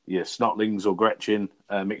Snotlings or Gretchen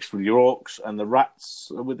mixed with your Orcs, and the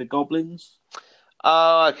Rats with the Goblins.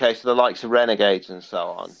 Oh, okay, so the likes of Renegades and so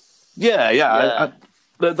on. Yeah.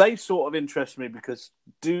 They sort of interest me because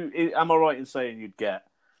am I right in saying you'd get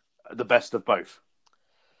the best of both?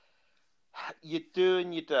 You do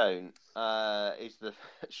and you don't, is the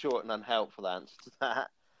short and unhelpful answer to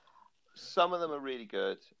that. Some of them are really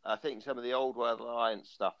good. I think some of the Old World Alliance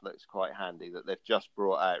stuff looks quite handy that they've just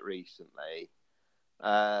brought out recently.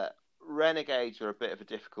 Renegades are a bit of a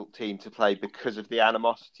difficult team to play because of the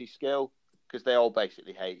animosity skill, because they all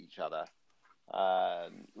basically hate each other,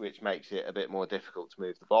 which makes it a bit more difficult to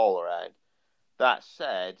move the ball around. That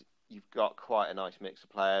said, you've got quite a nice mix of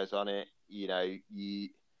players on it.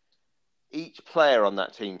 Each player on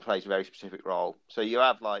that team plays a very specific role. So you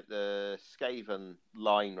have like the Skaven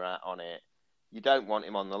line rat on it. You don't want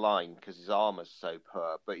him on the line because his armor's so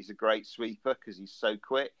poor, but he's a great sweeper because he's so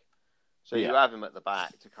quick. So you have him at the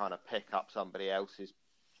back to kind of pick up somebody else's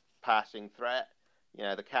passing threat.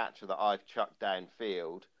 The catcher that I've chucked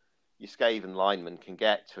downfield, your Skaven lineman can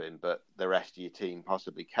get to him, but the rest of your team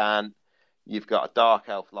possibly can't. You've got a Dark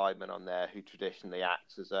Elf lineman on there who traditionally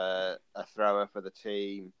acts as a thrower for the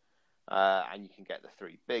team. And you can get the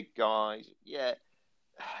three big guys. Yeah,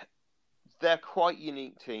 they're quite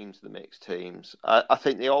unique teams, the mixed teams. I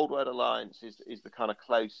think the Old World Alliance is the kind of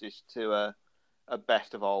closest to a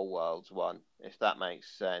best of all worlds one, if that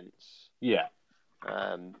makes sense. Yeah.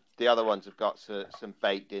 The other ones have got some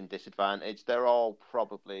baked-in disadvantage. They're all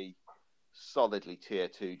probably solidly tier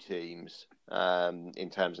 2 teams in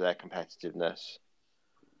terms of their competitiveness.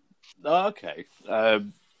 Okay.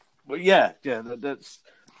 Well, yeah, that's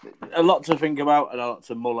a lot to think about and a lot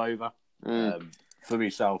to mull over for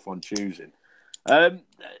myself on choosing. And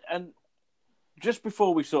just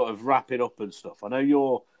before we sort of wrap it up and stuff, I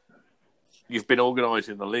know you've been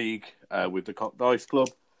organising the league with the Cock Dice Club.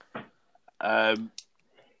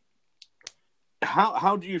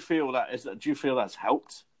 How do you feel that is? Do you feel that's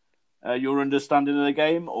helped your understanding of the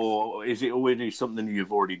game, or is it already something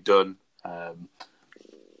you've already done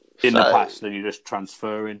in the past and you're just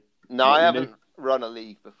transferring? No, I haven't run a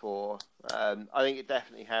league before. I think it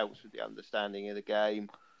definitely helps with the understanding of the game.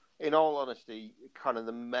 In all honesty, kind of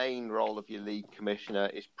the main role of your league commissioner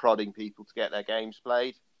is prodding people to get their games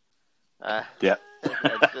played. Instead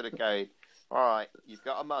of going, all right, you've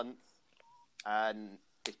got a month and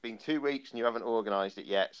it's been 2 weeks and you haven't organised it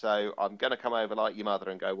yet, so I'm going to come over like your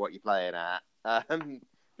mother and go, what are you playing at?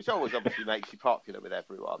 Which always obviously makes you popular with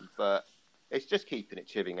everyone, but it's just keeping it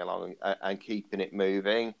chivving along and keeping it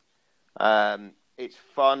moving. It's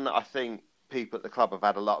fun. I think people at the club have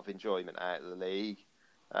had a lot of enjoyment out of the league.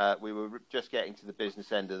 We were just getting to the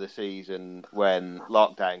business end of the season when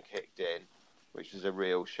lockdown kicked in, which was a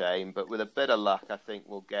real shame. But with a bit of luck, I think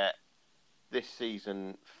we'll get this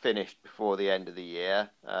season finished before the end of the year,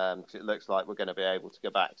 because it looks like we're going to be able to go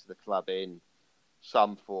back to the club in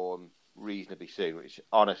some form reasonably soon, which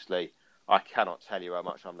honestly, I cannot tell you how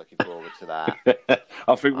much I'm looking forward to that.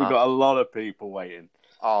 I think we've got a lot of people waiting.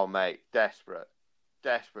 Oh, mate, desperate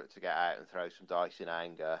to get out and throw some dice in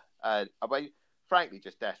anger. I mean, frankly,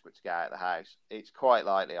 just desperate to get out of the house. It's quite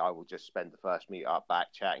likely I will just spend the first meet up back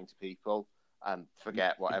chatting to people and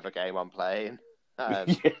forget whatever game I'm playing.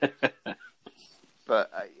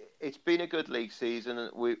 But it's been a good league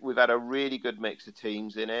season. We've had a really good mix of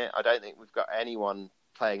teams in it. I don't think we've got anyone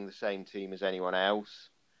playing the same team as anyone else,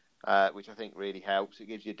 which I think really helps. It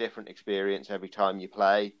gives you a different experience every time you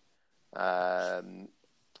play.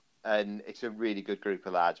 And it's a really good group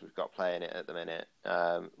of lads we've got playing it at the minute.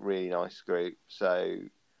 Really nice group. So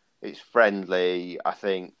it's friendly. I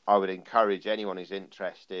think I would encourage anyone who's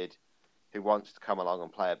interested, who wants to come along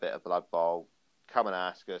and play a bit of Blood Bowl, come and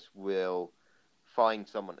ask us. We'll find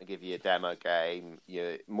someone to give you a demo game.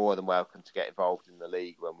 You're more than welcome to get involved in the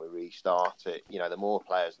league when we restart it. The more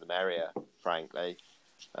players, the merrier, frankly.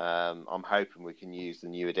 I'm hoping we can use the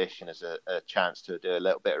new edition as a chance to do a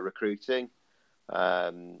little bit of recruiting.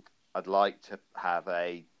 I'd like to have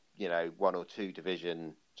a 1 or 2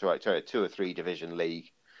 division, sorry, 2 or 3 division league.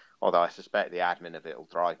 Although I suspect the admin of it will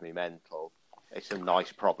drive me mental. It's a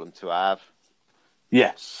nice problem to have.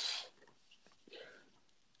 Yes.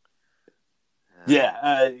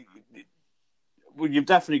 Yeah. well, you've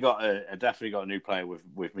definitely got a new player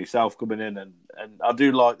with myself coming in, and I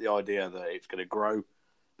do like the idea that it's going to grow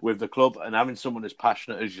with the club, and having someone as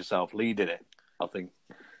passionate as yourself leading it, I think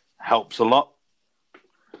helps a lot.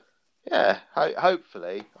 Yeah,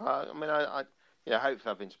 hopefully. I mean,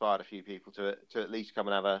 hopefully I've inspired a few people to at least come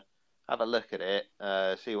and have a look at it,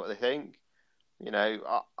 see what they think.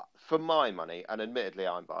 For my money, and admittedly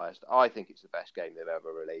I'm biased, I think it's the best game they've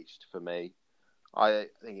ever released for me. I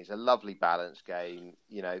think it's a lovely balanced game.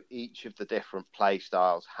 Each of the different play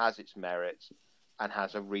styles has its merits and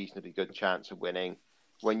has a reasonably good chance of winning.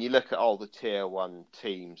 When you look at all the tier 1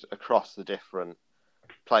 teams across the different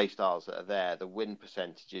play styles that are there, the win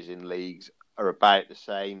percentages in leagues are about the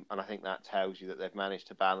same, and I think that tells you that they've managed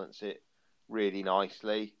to balance it really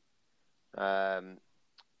nicely.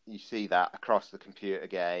 You see that across the computer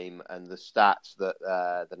game and the stats that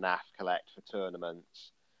the NAF collect for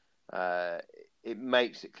tournaments. It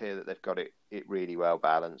makes it clear that they've got it really well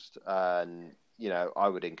balanced, and I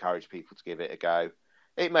would encourage people to give it a go.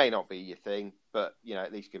 It may not be your thing, but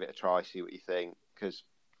at least give it a try, see what you think. Because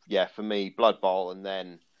for me, Blood Bowl and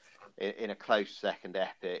then in a close second,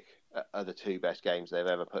 Epic are the two best games they've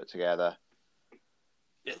ever put together.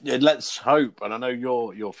 Yeah, let's hope, and I know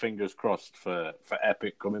your fingers crossed for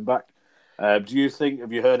Epic coming back. Have you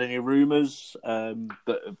heard any rumours that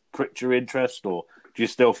have pricked your interest, or do you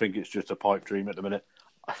still think it's just a pipe dream at the minute?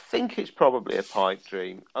 I think it's probably a pipe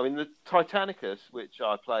dream. I mean, the Titanicus, which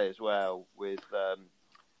I play as well with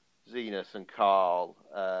Zenas and Carl,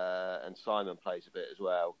 and Simon plays a bit as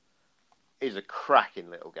well, is a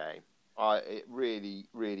cracking little game. Really,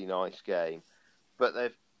 really nice game. But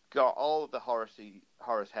they've got all of the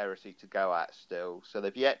Horus Heresy to go at still, so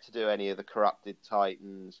they've yet to do any of the Corrupted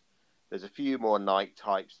Titans. There's a few more Knight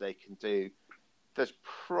types they can do. There's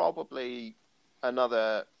probably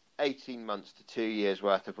another 18 months to 2 years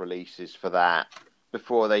worth of releases for that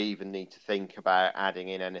before they even need to think about adding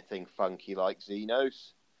in anything funky like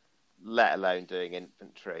Xenos, let alone doing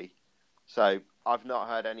infantry. So I've not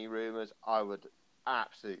heard any rumours. I would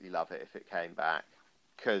absolutely love it if it came back,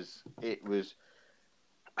 because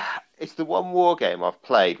it's the one war game I've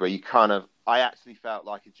played where I actually felt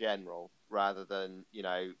like a general rather than,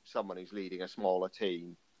 someone who's leading a smaller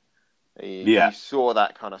team. You saw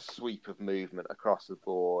that kind of sweep of movement across the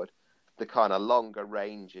board. The kind of longer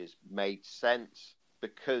ranges made sense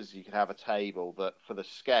because you could have a table that, for the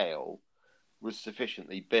scale, was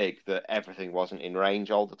sufficiently big that everything wasn't in range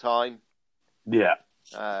all the time. Yeah.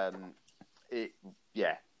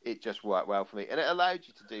 It just worked well for me. And it allowed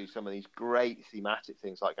you to do some of these great thematic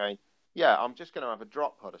things like going, I'm just going to have a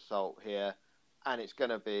drop pod assault here, and it's going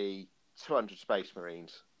to be 200 Space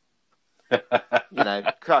Marines.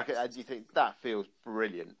 And you think that feels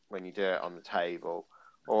brilliant when you do it on the table.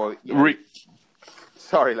 Or,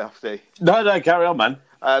 sorry, Lofty. No, carry on, man.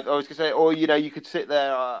 I was going to say, or, you could sit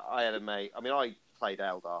there. I had a mate. I mean, I played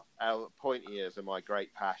Eldar. Pointy ears are my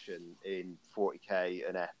great passion in 40k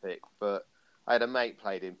and Epic, but I had a mate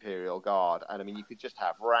played Imperial Guard, and I mean, you could just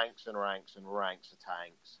have ranks and ranks and ranks of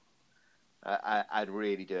tanks. I'd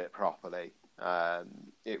really do it properly.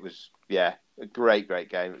 It was, a great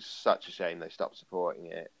game. It was such a shame they stopped supporting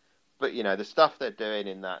it. But, the stuff they're doing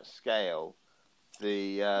in that scale,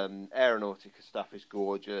 the Aeronautica stuff is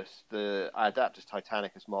gorgeous. The Adaptus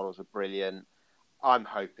Titanicus models are brilliant. I'm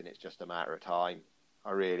hoping it's just a matter of time.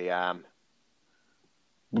 I really am.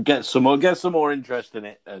 Get some more interest in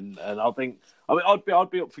it, and I'd be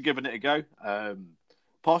up for giving it a go.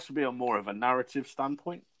 Possibly on more of a narrative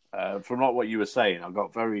standpoint. From what you were saying, I've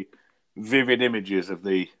got very vivid images of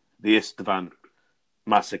the Istvan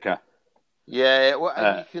massacre. Yeah, well,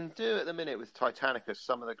 and you can do at the minute with Titanicus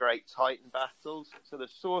some of the great Titan battles. So the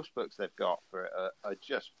source books they've got for it are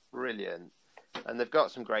just brilliant, and they've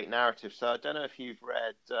got some great narratives. So I don't know if you've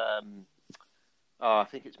read, I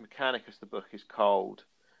think it's Mechanicus. The book is called,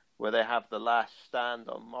 where they have the last stand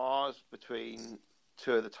on Mars between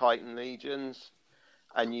two of the Titan legions,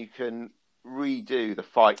 and you can redo the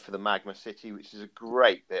fight for the Magma City, which is a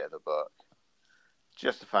great bit of the book.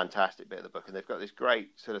 Just a fantastic bit of the book. And they've got this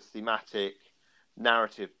great sort of thematic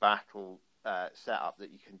narrative battle setup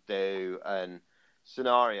that you can do, and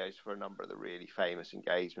scenarios for a number of the really famous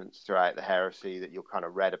engagements throughout the Heresy that you'll kind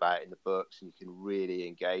of read about in the books and you can really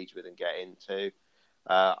engage with and get into.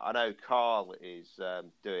 I know Carl is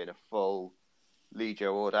doing a full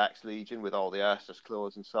Legio Audax Legion with all the Ursus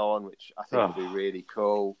claws and so on, which I think will be really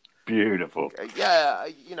cool. Beautiful.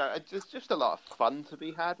 There's just a lot of fun to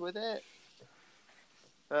be had with it.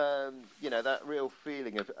 That real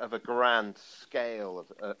feeling of a grand scale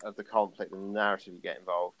of the conflict and the narrative you get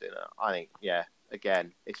involved in. I think,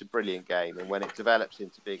 again, it's a brilliant game. And when it develops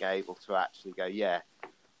into being able to actually go, yeah,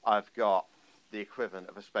 I've got the equivalent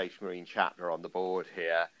of a Space Marine chapter on the board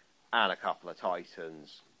here and a couple of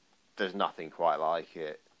Titans, there's nothing quite like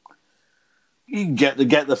it. You get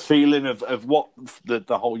the feeling of what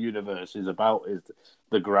the whole universe is about, is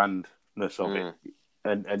the grandness of it.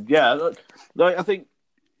 And yeah, look, I think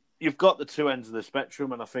you've got the two ends of the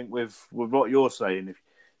spectrum, and I think with what you're saying,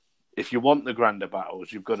 if you want the grander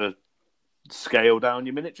battles, you've got to scale down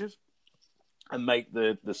your miniatures and make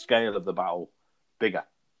the scale of the battle bigger.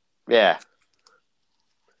 Yeah.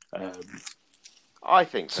 I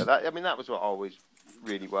think so. That was what always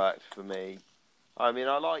really worked for me. I mean,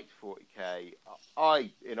 I liked 40k.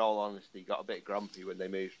 I, in all honesty, got a bit grumpy when they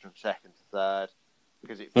moved from second to third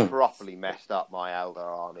because it properly messed up my Eldar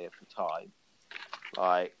army at the time.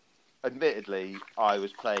 Like, admittedly, I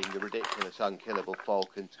was playing the ridiculous unkillable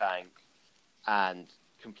Falcon tank and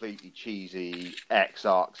completely cheesy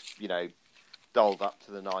Exarchs, dolled up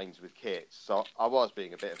to the nines with kits. So I was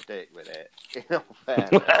being a bit of a dick with it, in all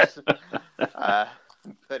fairness.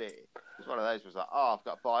 But it was one of those was like, I've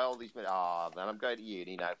got to buy all these minutes. Then I'm going to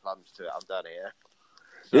uni, no plans to it. I'm done here.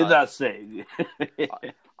 So yeah, that's it.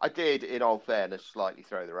 I did, in all fairness, slightly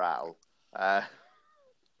throw the rattle.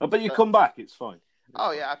 But you come back, it's fine.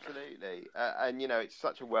 Oh, yeah, absolutely. And, it's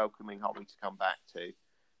such a welcoming hobby to come back to.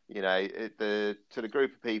 To the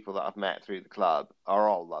group of people that I've met through the club are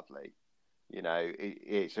all lovely.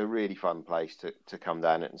 It's a really fun place to come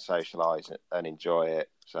down and socialise and enjoy it.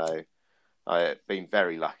 So I've been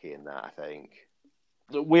very lucky in that, I think.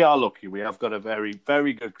 We are lucky. We have got a very,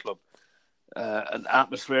 very good club and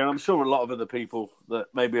atmosphere. And I'm sure a lot of other people that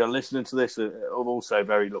maybe are listening to this are also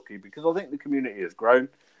very lucky because I think the community has grown.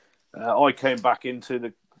 I came back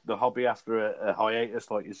into the hobby after a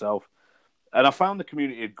hiatus like yourself, and I found the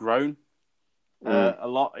community had grown a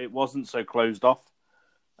lot. It wasn't so closed off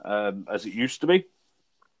as it used to be.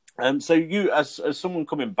 So you, as someone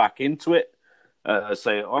coming back into it,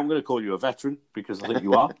 say, I'm going to call you a veteran because I think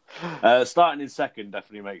you are. Starting in second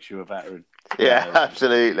definitely makes you a veteran. Yeah,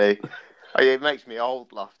 absolutely. It makes me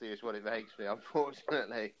old, Lofty, is what it makes me,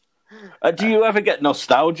 unfortunately. Do you ever get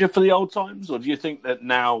nostalgia for the old times, or do you think that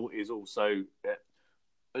now is also...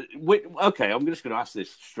 okay, I'm just going to ask this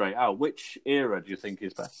straight out. Which era do you think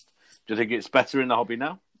is best? Do you think it's better in the hobby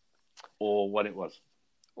now, or when it was?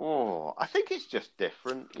 Oh, I think it's just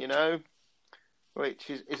different, which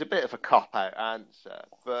is a bit of a cop-out answer,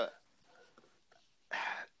 but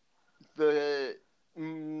the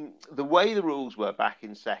way the rules were back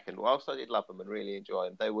in second, whilst I did love them and really enjoy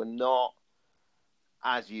them, they were not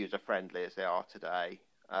as user-friendly as they are today.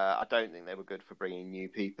 I don't think they were good for bringing new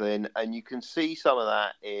people in, and you can see some of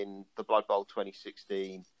that in the Blood Bowl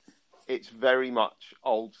 2016. It's very much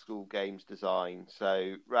old-school games design,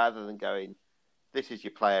 so rather than going, this is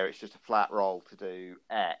your player, it's just a flat roll to do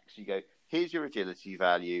X, you go, here's your agility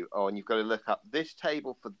value, and you've got to look up this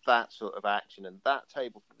table for that sort of action and that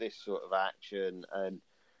table for this sort of action, and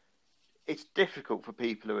it's difficult for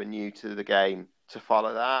people who are new to the game to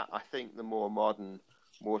follow that. I think the more modern,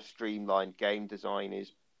 more streamlined game design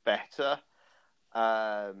is better.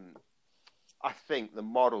 I think the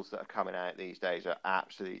models that are coming out these days are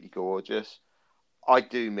absolutely gorgeous. I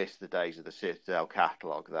do miss the days of the Citadel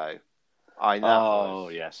catalogue, though. I know. Oh,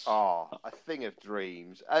 yes. Oh, a thing of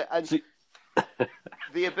dreams. And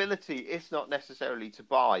the ability, it's not necessarily to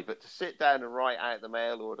buy, but to sit down and write out the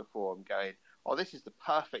mail order form going, this is the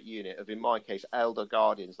perfect unit of, in my case, Eldar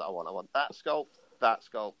Guardians that I want. I want that sculpt, that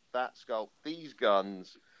sculpt, that sculpt, these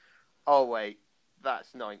guns. Oh, wait,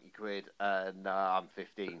 that's 90 quid. No, I'm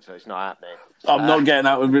 15, so it's not happening. I'm not getting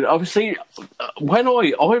out of it. Obviously, when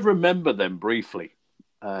I remember them briefly,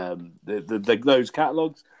 those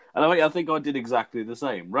catalogues, and I think I did exactly the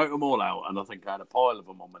same. Wrote them all out, and I think I had a pile of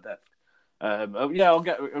them on my desk. I'll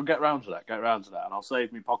get round to that. And I'll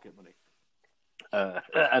save me pocket money.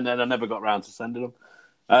 And then I never got round to sending them.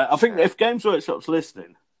 I think if Games Workshop's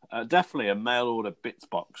listening, definitely a mail order bits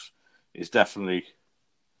box is definitely.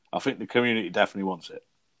 I think the community definitely wants it.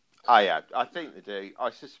 Oh, yeah, I think they do. I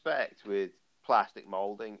suspect with plastic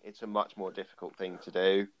moulding, it's a much more difficult thing to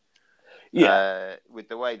do. Yeah. With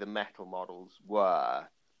the way the metal models were,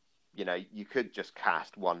 you could just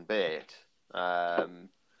cast one bit. But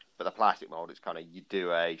the plastic mold, it's kind of, you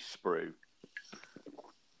do a sprue.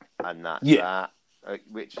 And that's that.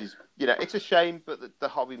 Which is, it's a shame, but the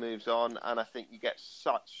hobby moves on. And I think you get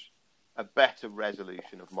such a better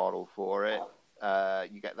resolution of model for it.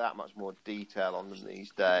 You get that much more detail on them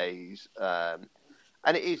these days. And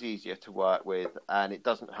it is easier to work with, and it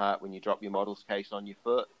doesn't hurt when you drop your models case on your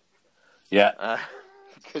foot. Yeah.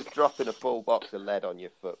 Because dropping a full box of lead on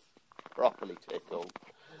your foot properly tickled.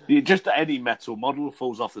 Just any metal model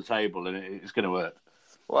falls off the table and it's going to hurt.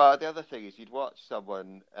 Well, the other thing is you'd watch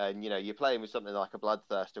someone and, you're playing with something like a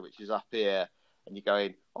Bloodthirster, which is up here, and you're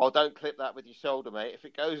going, oh, don't clip that with your shoulder, mate. If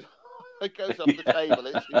it goes off the table,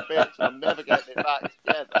 it's in bits, and I'm never getting it back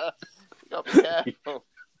together. You've got to be careful.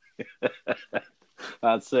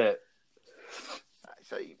 That's it.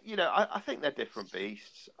 So, I think they're different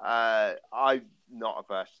beasts. I'm not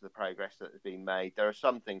averse to the progress that has been made. There are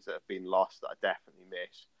some things that have been lost that I definitely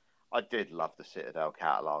miss. I did love the Citadel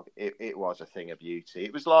catalogue. It was a thing of beauty.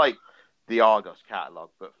 It was like the Argos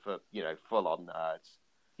catalogue, but for, full-on nerds.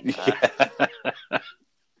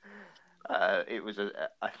 It was a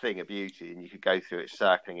thing of beauty, and you could go through it,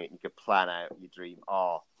 circling it, and you could plan out your dream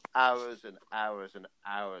arc. Hours and hours and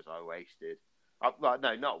hours I wasted. Well,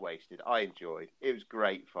 no, not wasted. I enjoyed. It was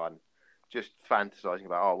great fun. Just fantasizing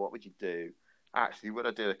about, what would you do? Actually, would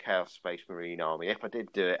I do a Chaos Space Marine army? If I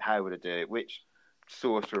did do it, how would I do it? Which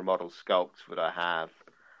sorcerer model sculpts would I have?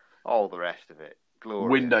 All the rest of it. Glorious.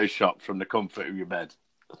 Window shop from the comfort of your bed.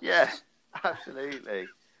 Yeah, absolutely.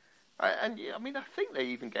 And I think they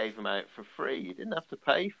even gave them out for free. You didn't have to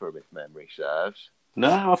pay for them, if memory serves.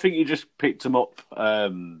 No, I think you just picked them up. I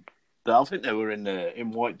think they were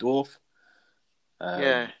in White Dwarf.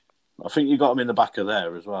 Yeah. I think you got them in the back of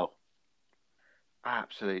there as well.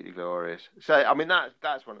 Absolutely glorious. So,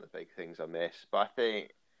 that's one of the big things I miss. But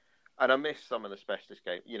I miss some of the specialist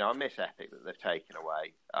games. I miss Epic that they've taken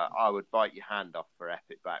away. I would bite your hand off for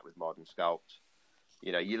Epic back with modern sculpts.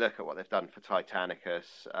 You look at what they've done for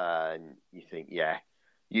Titanicus, and you think, yeah,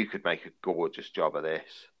 you could make a gorgeous job of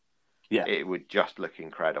this. Yeah, it would just look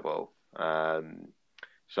incredible.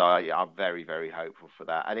 So I'm very, very hopeful for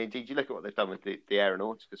that. And indeed, you look at what they've done with the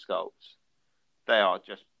Aeronautica sculpts. They are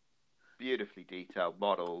just beautifully detailed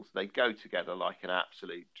models. They go together like an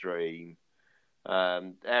absolute dream.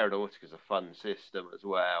 Aeronautica is a fun system as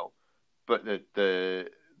well. But the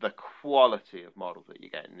quality of models that you're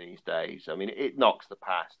getting these days, it knocks the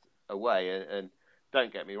past away. And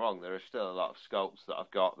don't get me wrong, there are still a lot of sculpts that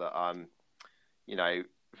I've got that I'm, remember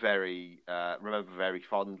very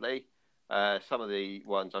fondly. Some of the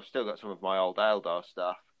ones, I've still got some of my old Eldar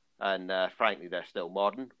stuff, and frankly, they're still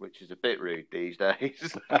modern, which is a bit rude these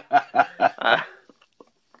days.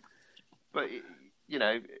 But,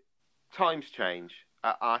 times change.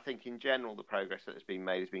 I think in general, the progress that has been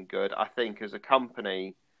made has been good. I think as a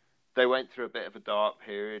company, they went through a bit of a dark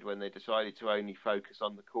period when they decided to only focus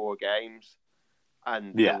on the core games,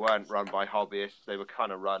 and they weren't run by hobbyists. They were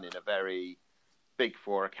kind of run in a very Big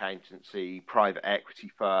Four accountancy, private equity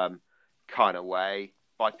firm kind of way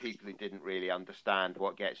by people who didn't really understand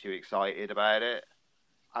what gets you excited about it.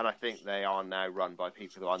 And I think they are now run by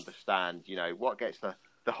people who understand, what gets the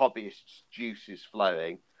hobbyists' juices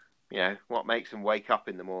flowing, what makes them wake up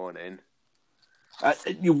in the morning.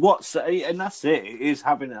 And that's it. It is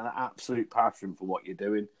having an absolute passion for what you're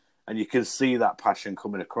doing, and you can see that passion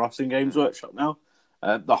coming across in Games Workshop now.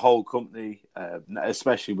 The whole company,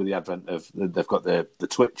 especially with the advent of they've got the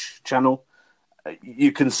Twitch channel,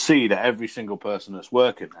 you can see that every single person that's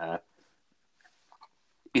working there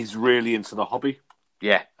is really into the hobby.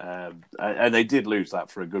 Yeah, and they did lose that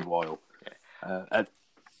for a good while. Yeah. And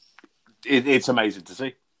it's amazing to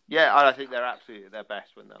see. Yeah, I think they're absolutely their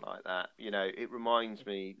best when they're like that. It reminds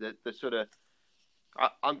me that the sort of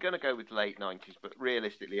I'm going to go with late 90s, but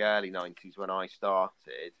realistically early 90s when I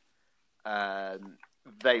started,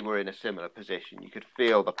 they were in a similar position. You could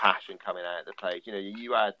feel the passion coming out of the page.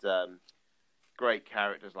 You had great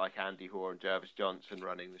characters like Andy Hoare and Jervis Johnson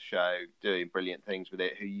running the show, doing brilliant things with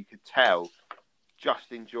it, who you could tell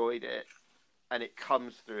just enjoyed it. And it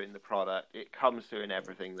comes through in the product. It comes through in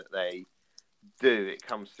everything that they do. It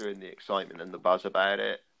comes through in the excitement and the buzz about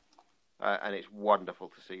it. And it's wonderful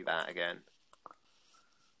to see that again.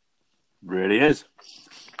 Really is.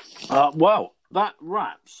 Well, that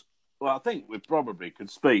wraps. Well, I think we probably could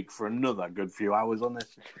speak for another good few hours on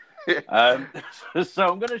this. So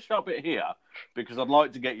I'm going to stop it here because I'd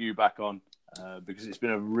like to get you back on because it's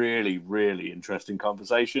been a really, really interesting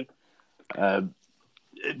conversation.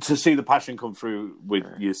 To see the passion come through with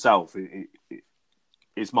yourself,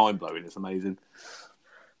 it's mind-blowing. It's amazing.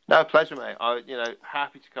 No, pleasure, mate.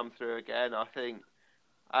 Happy to come through again. I think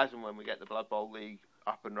as and when we get the Blood Bowl League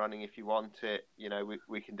up and running, if you want it,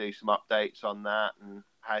 we can do some updates on that and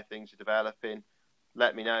how things are developing.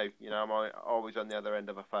 Let me know. I'm always on the other end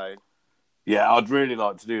of a phone. Yeah, I'd really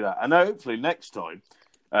like to do that. And hopefully next time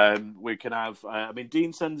we can have...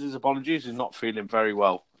 Dean sends his apologies. He's not feeling very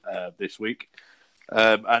well this week.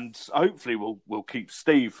 And hopefully we'll keep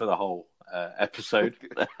Steve for the whole episode.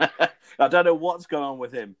 I don't know what's going on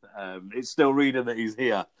with him. It's still reading that he's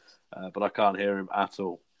here. but I can't hear him at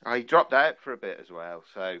all. Oh, he dropped out for a bit as well,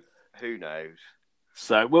 so who knows?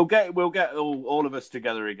 So we'll get all of us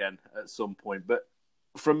together again at some point. But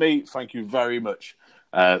from me, thank you very much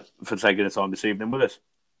for taking the time this evening with us.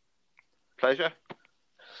 Pleasure.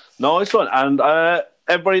 Nice one. And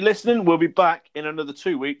everybody listening, we'll be back in another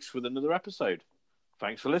 2 weeks with another episode.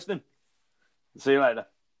 Thanks for listening. See you later.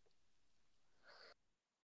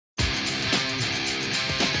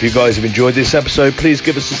 If you guys have enjoyed this episode, please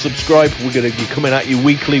give us a subscribe. We're going to be coming at you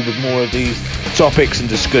weekly with more of these topics and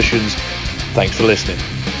discussions. Thanks for listening.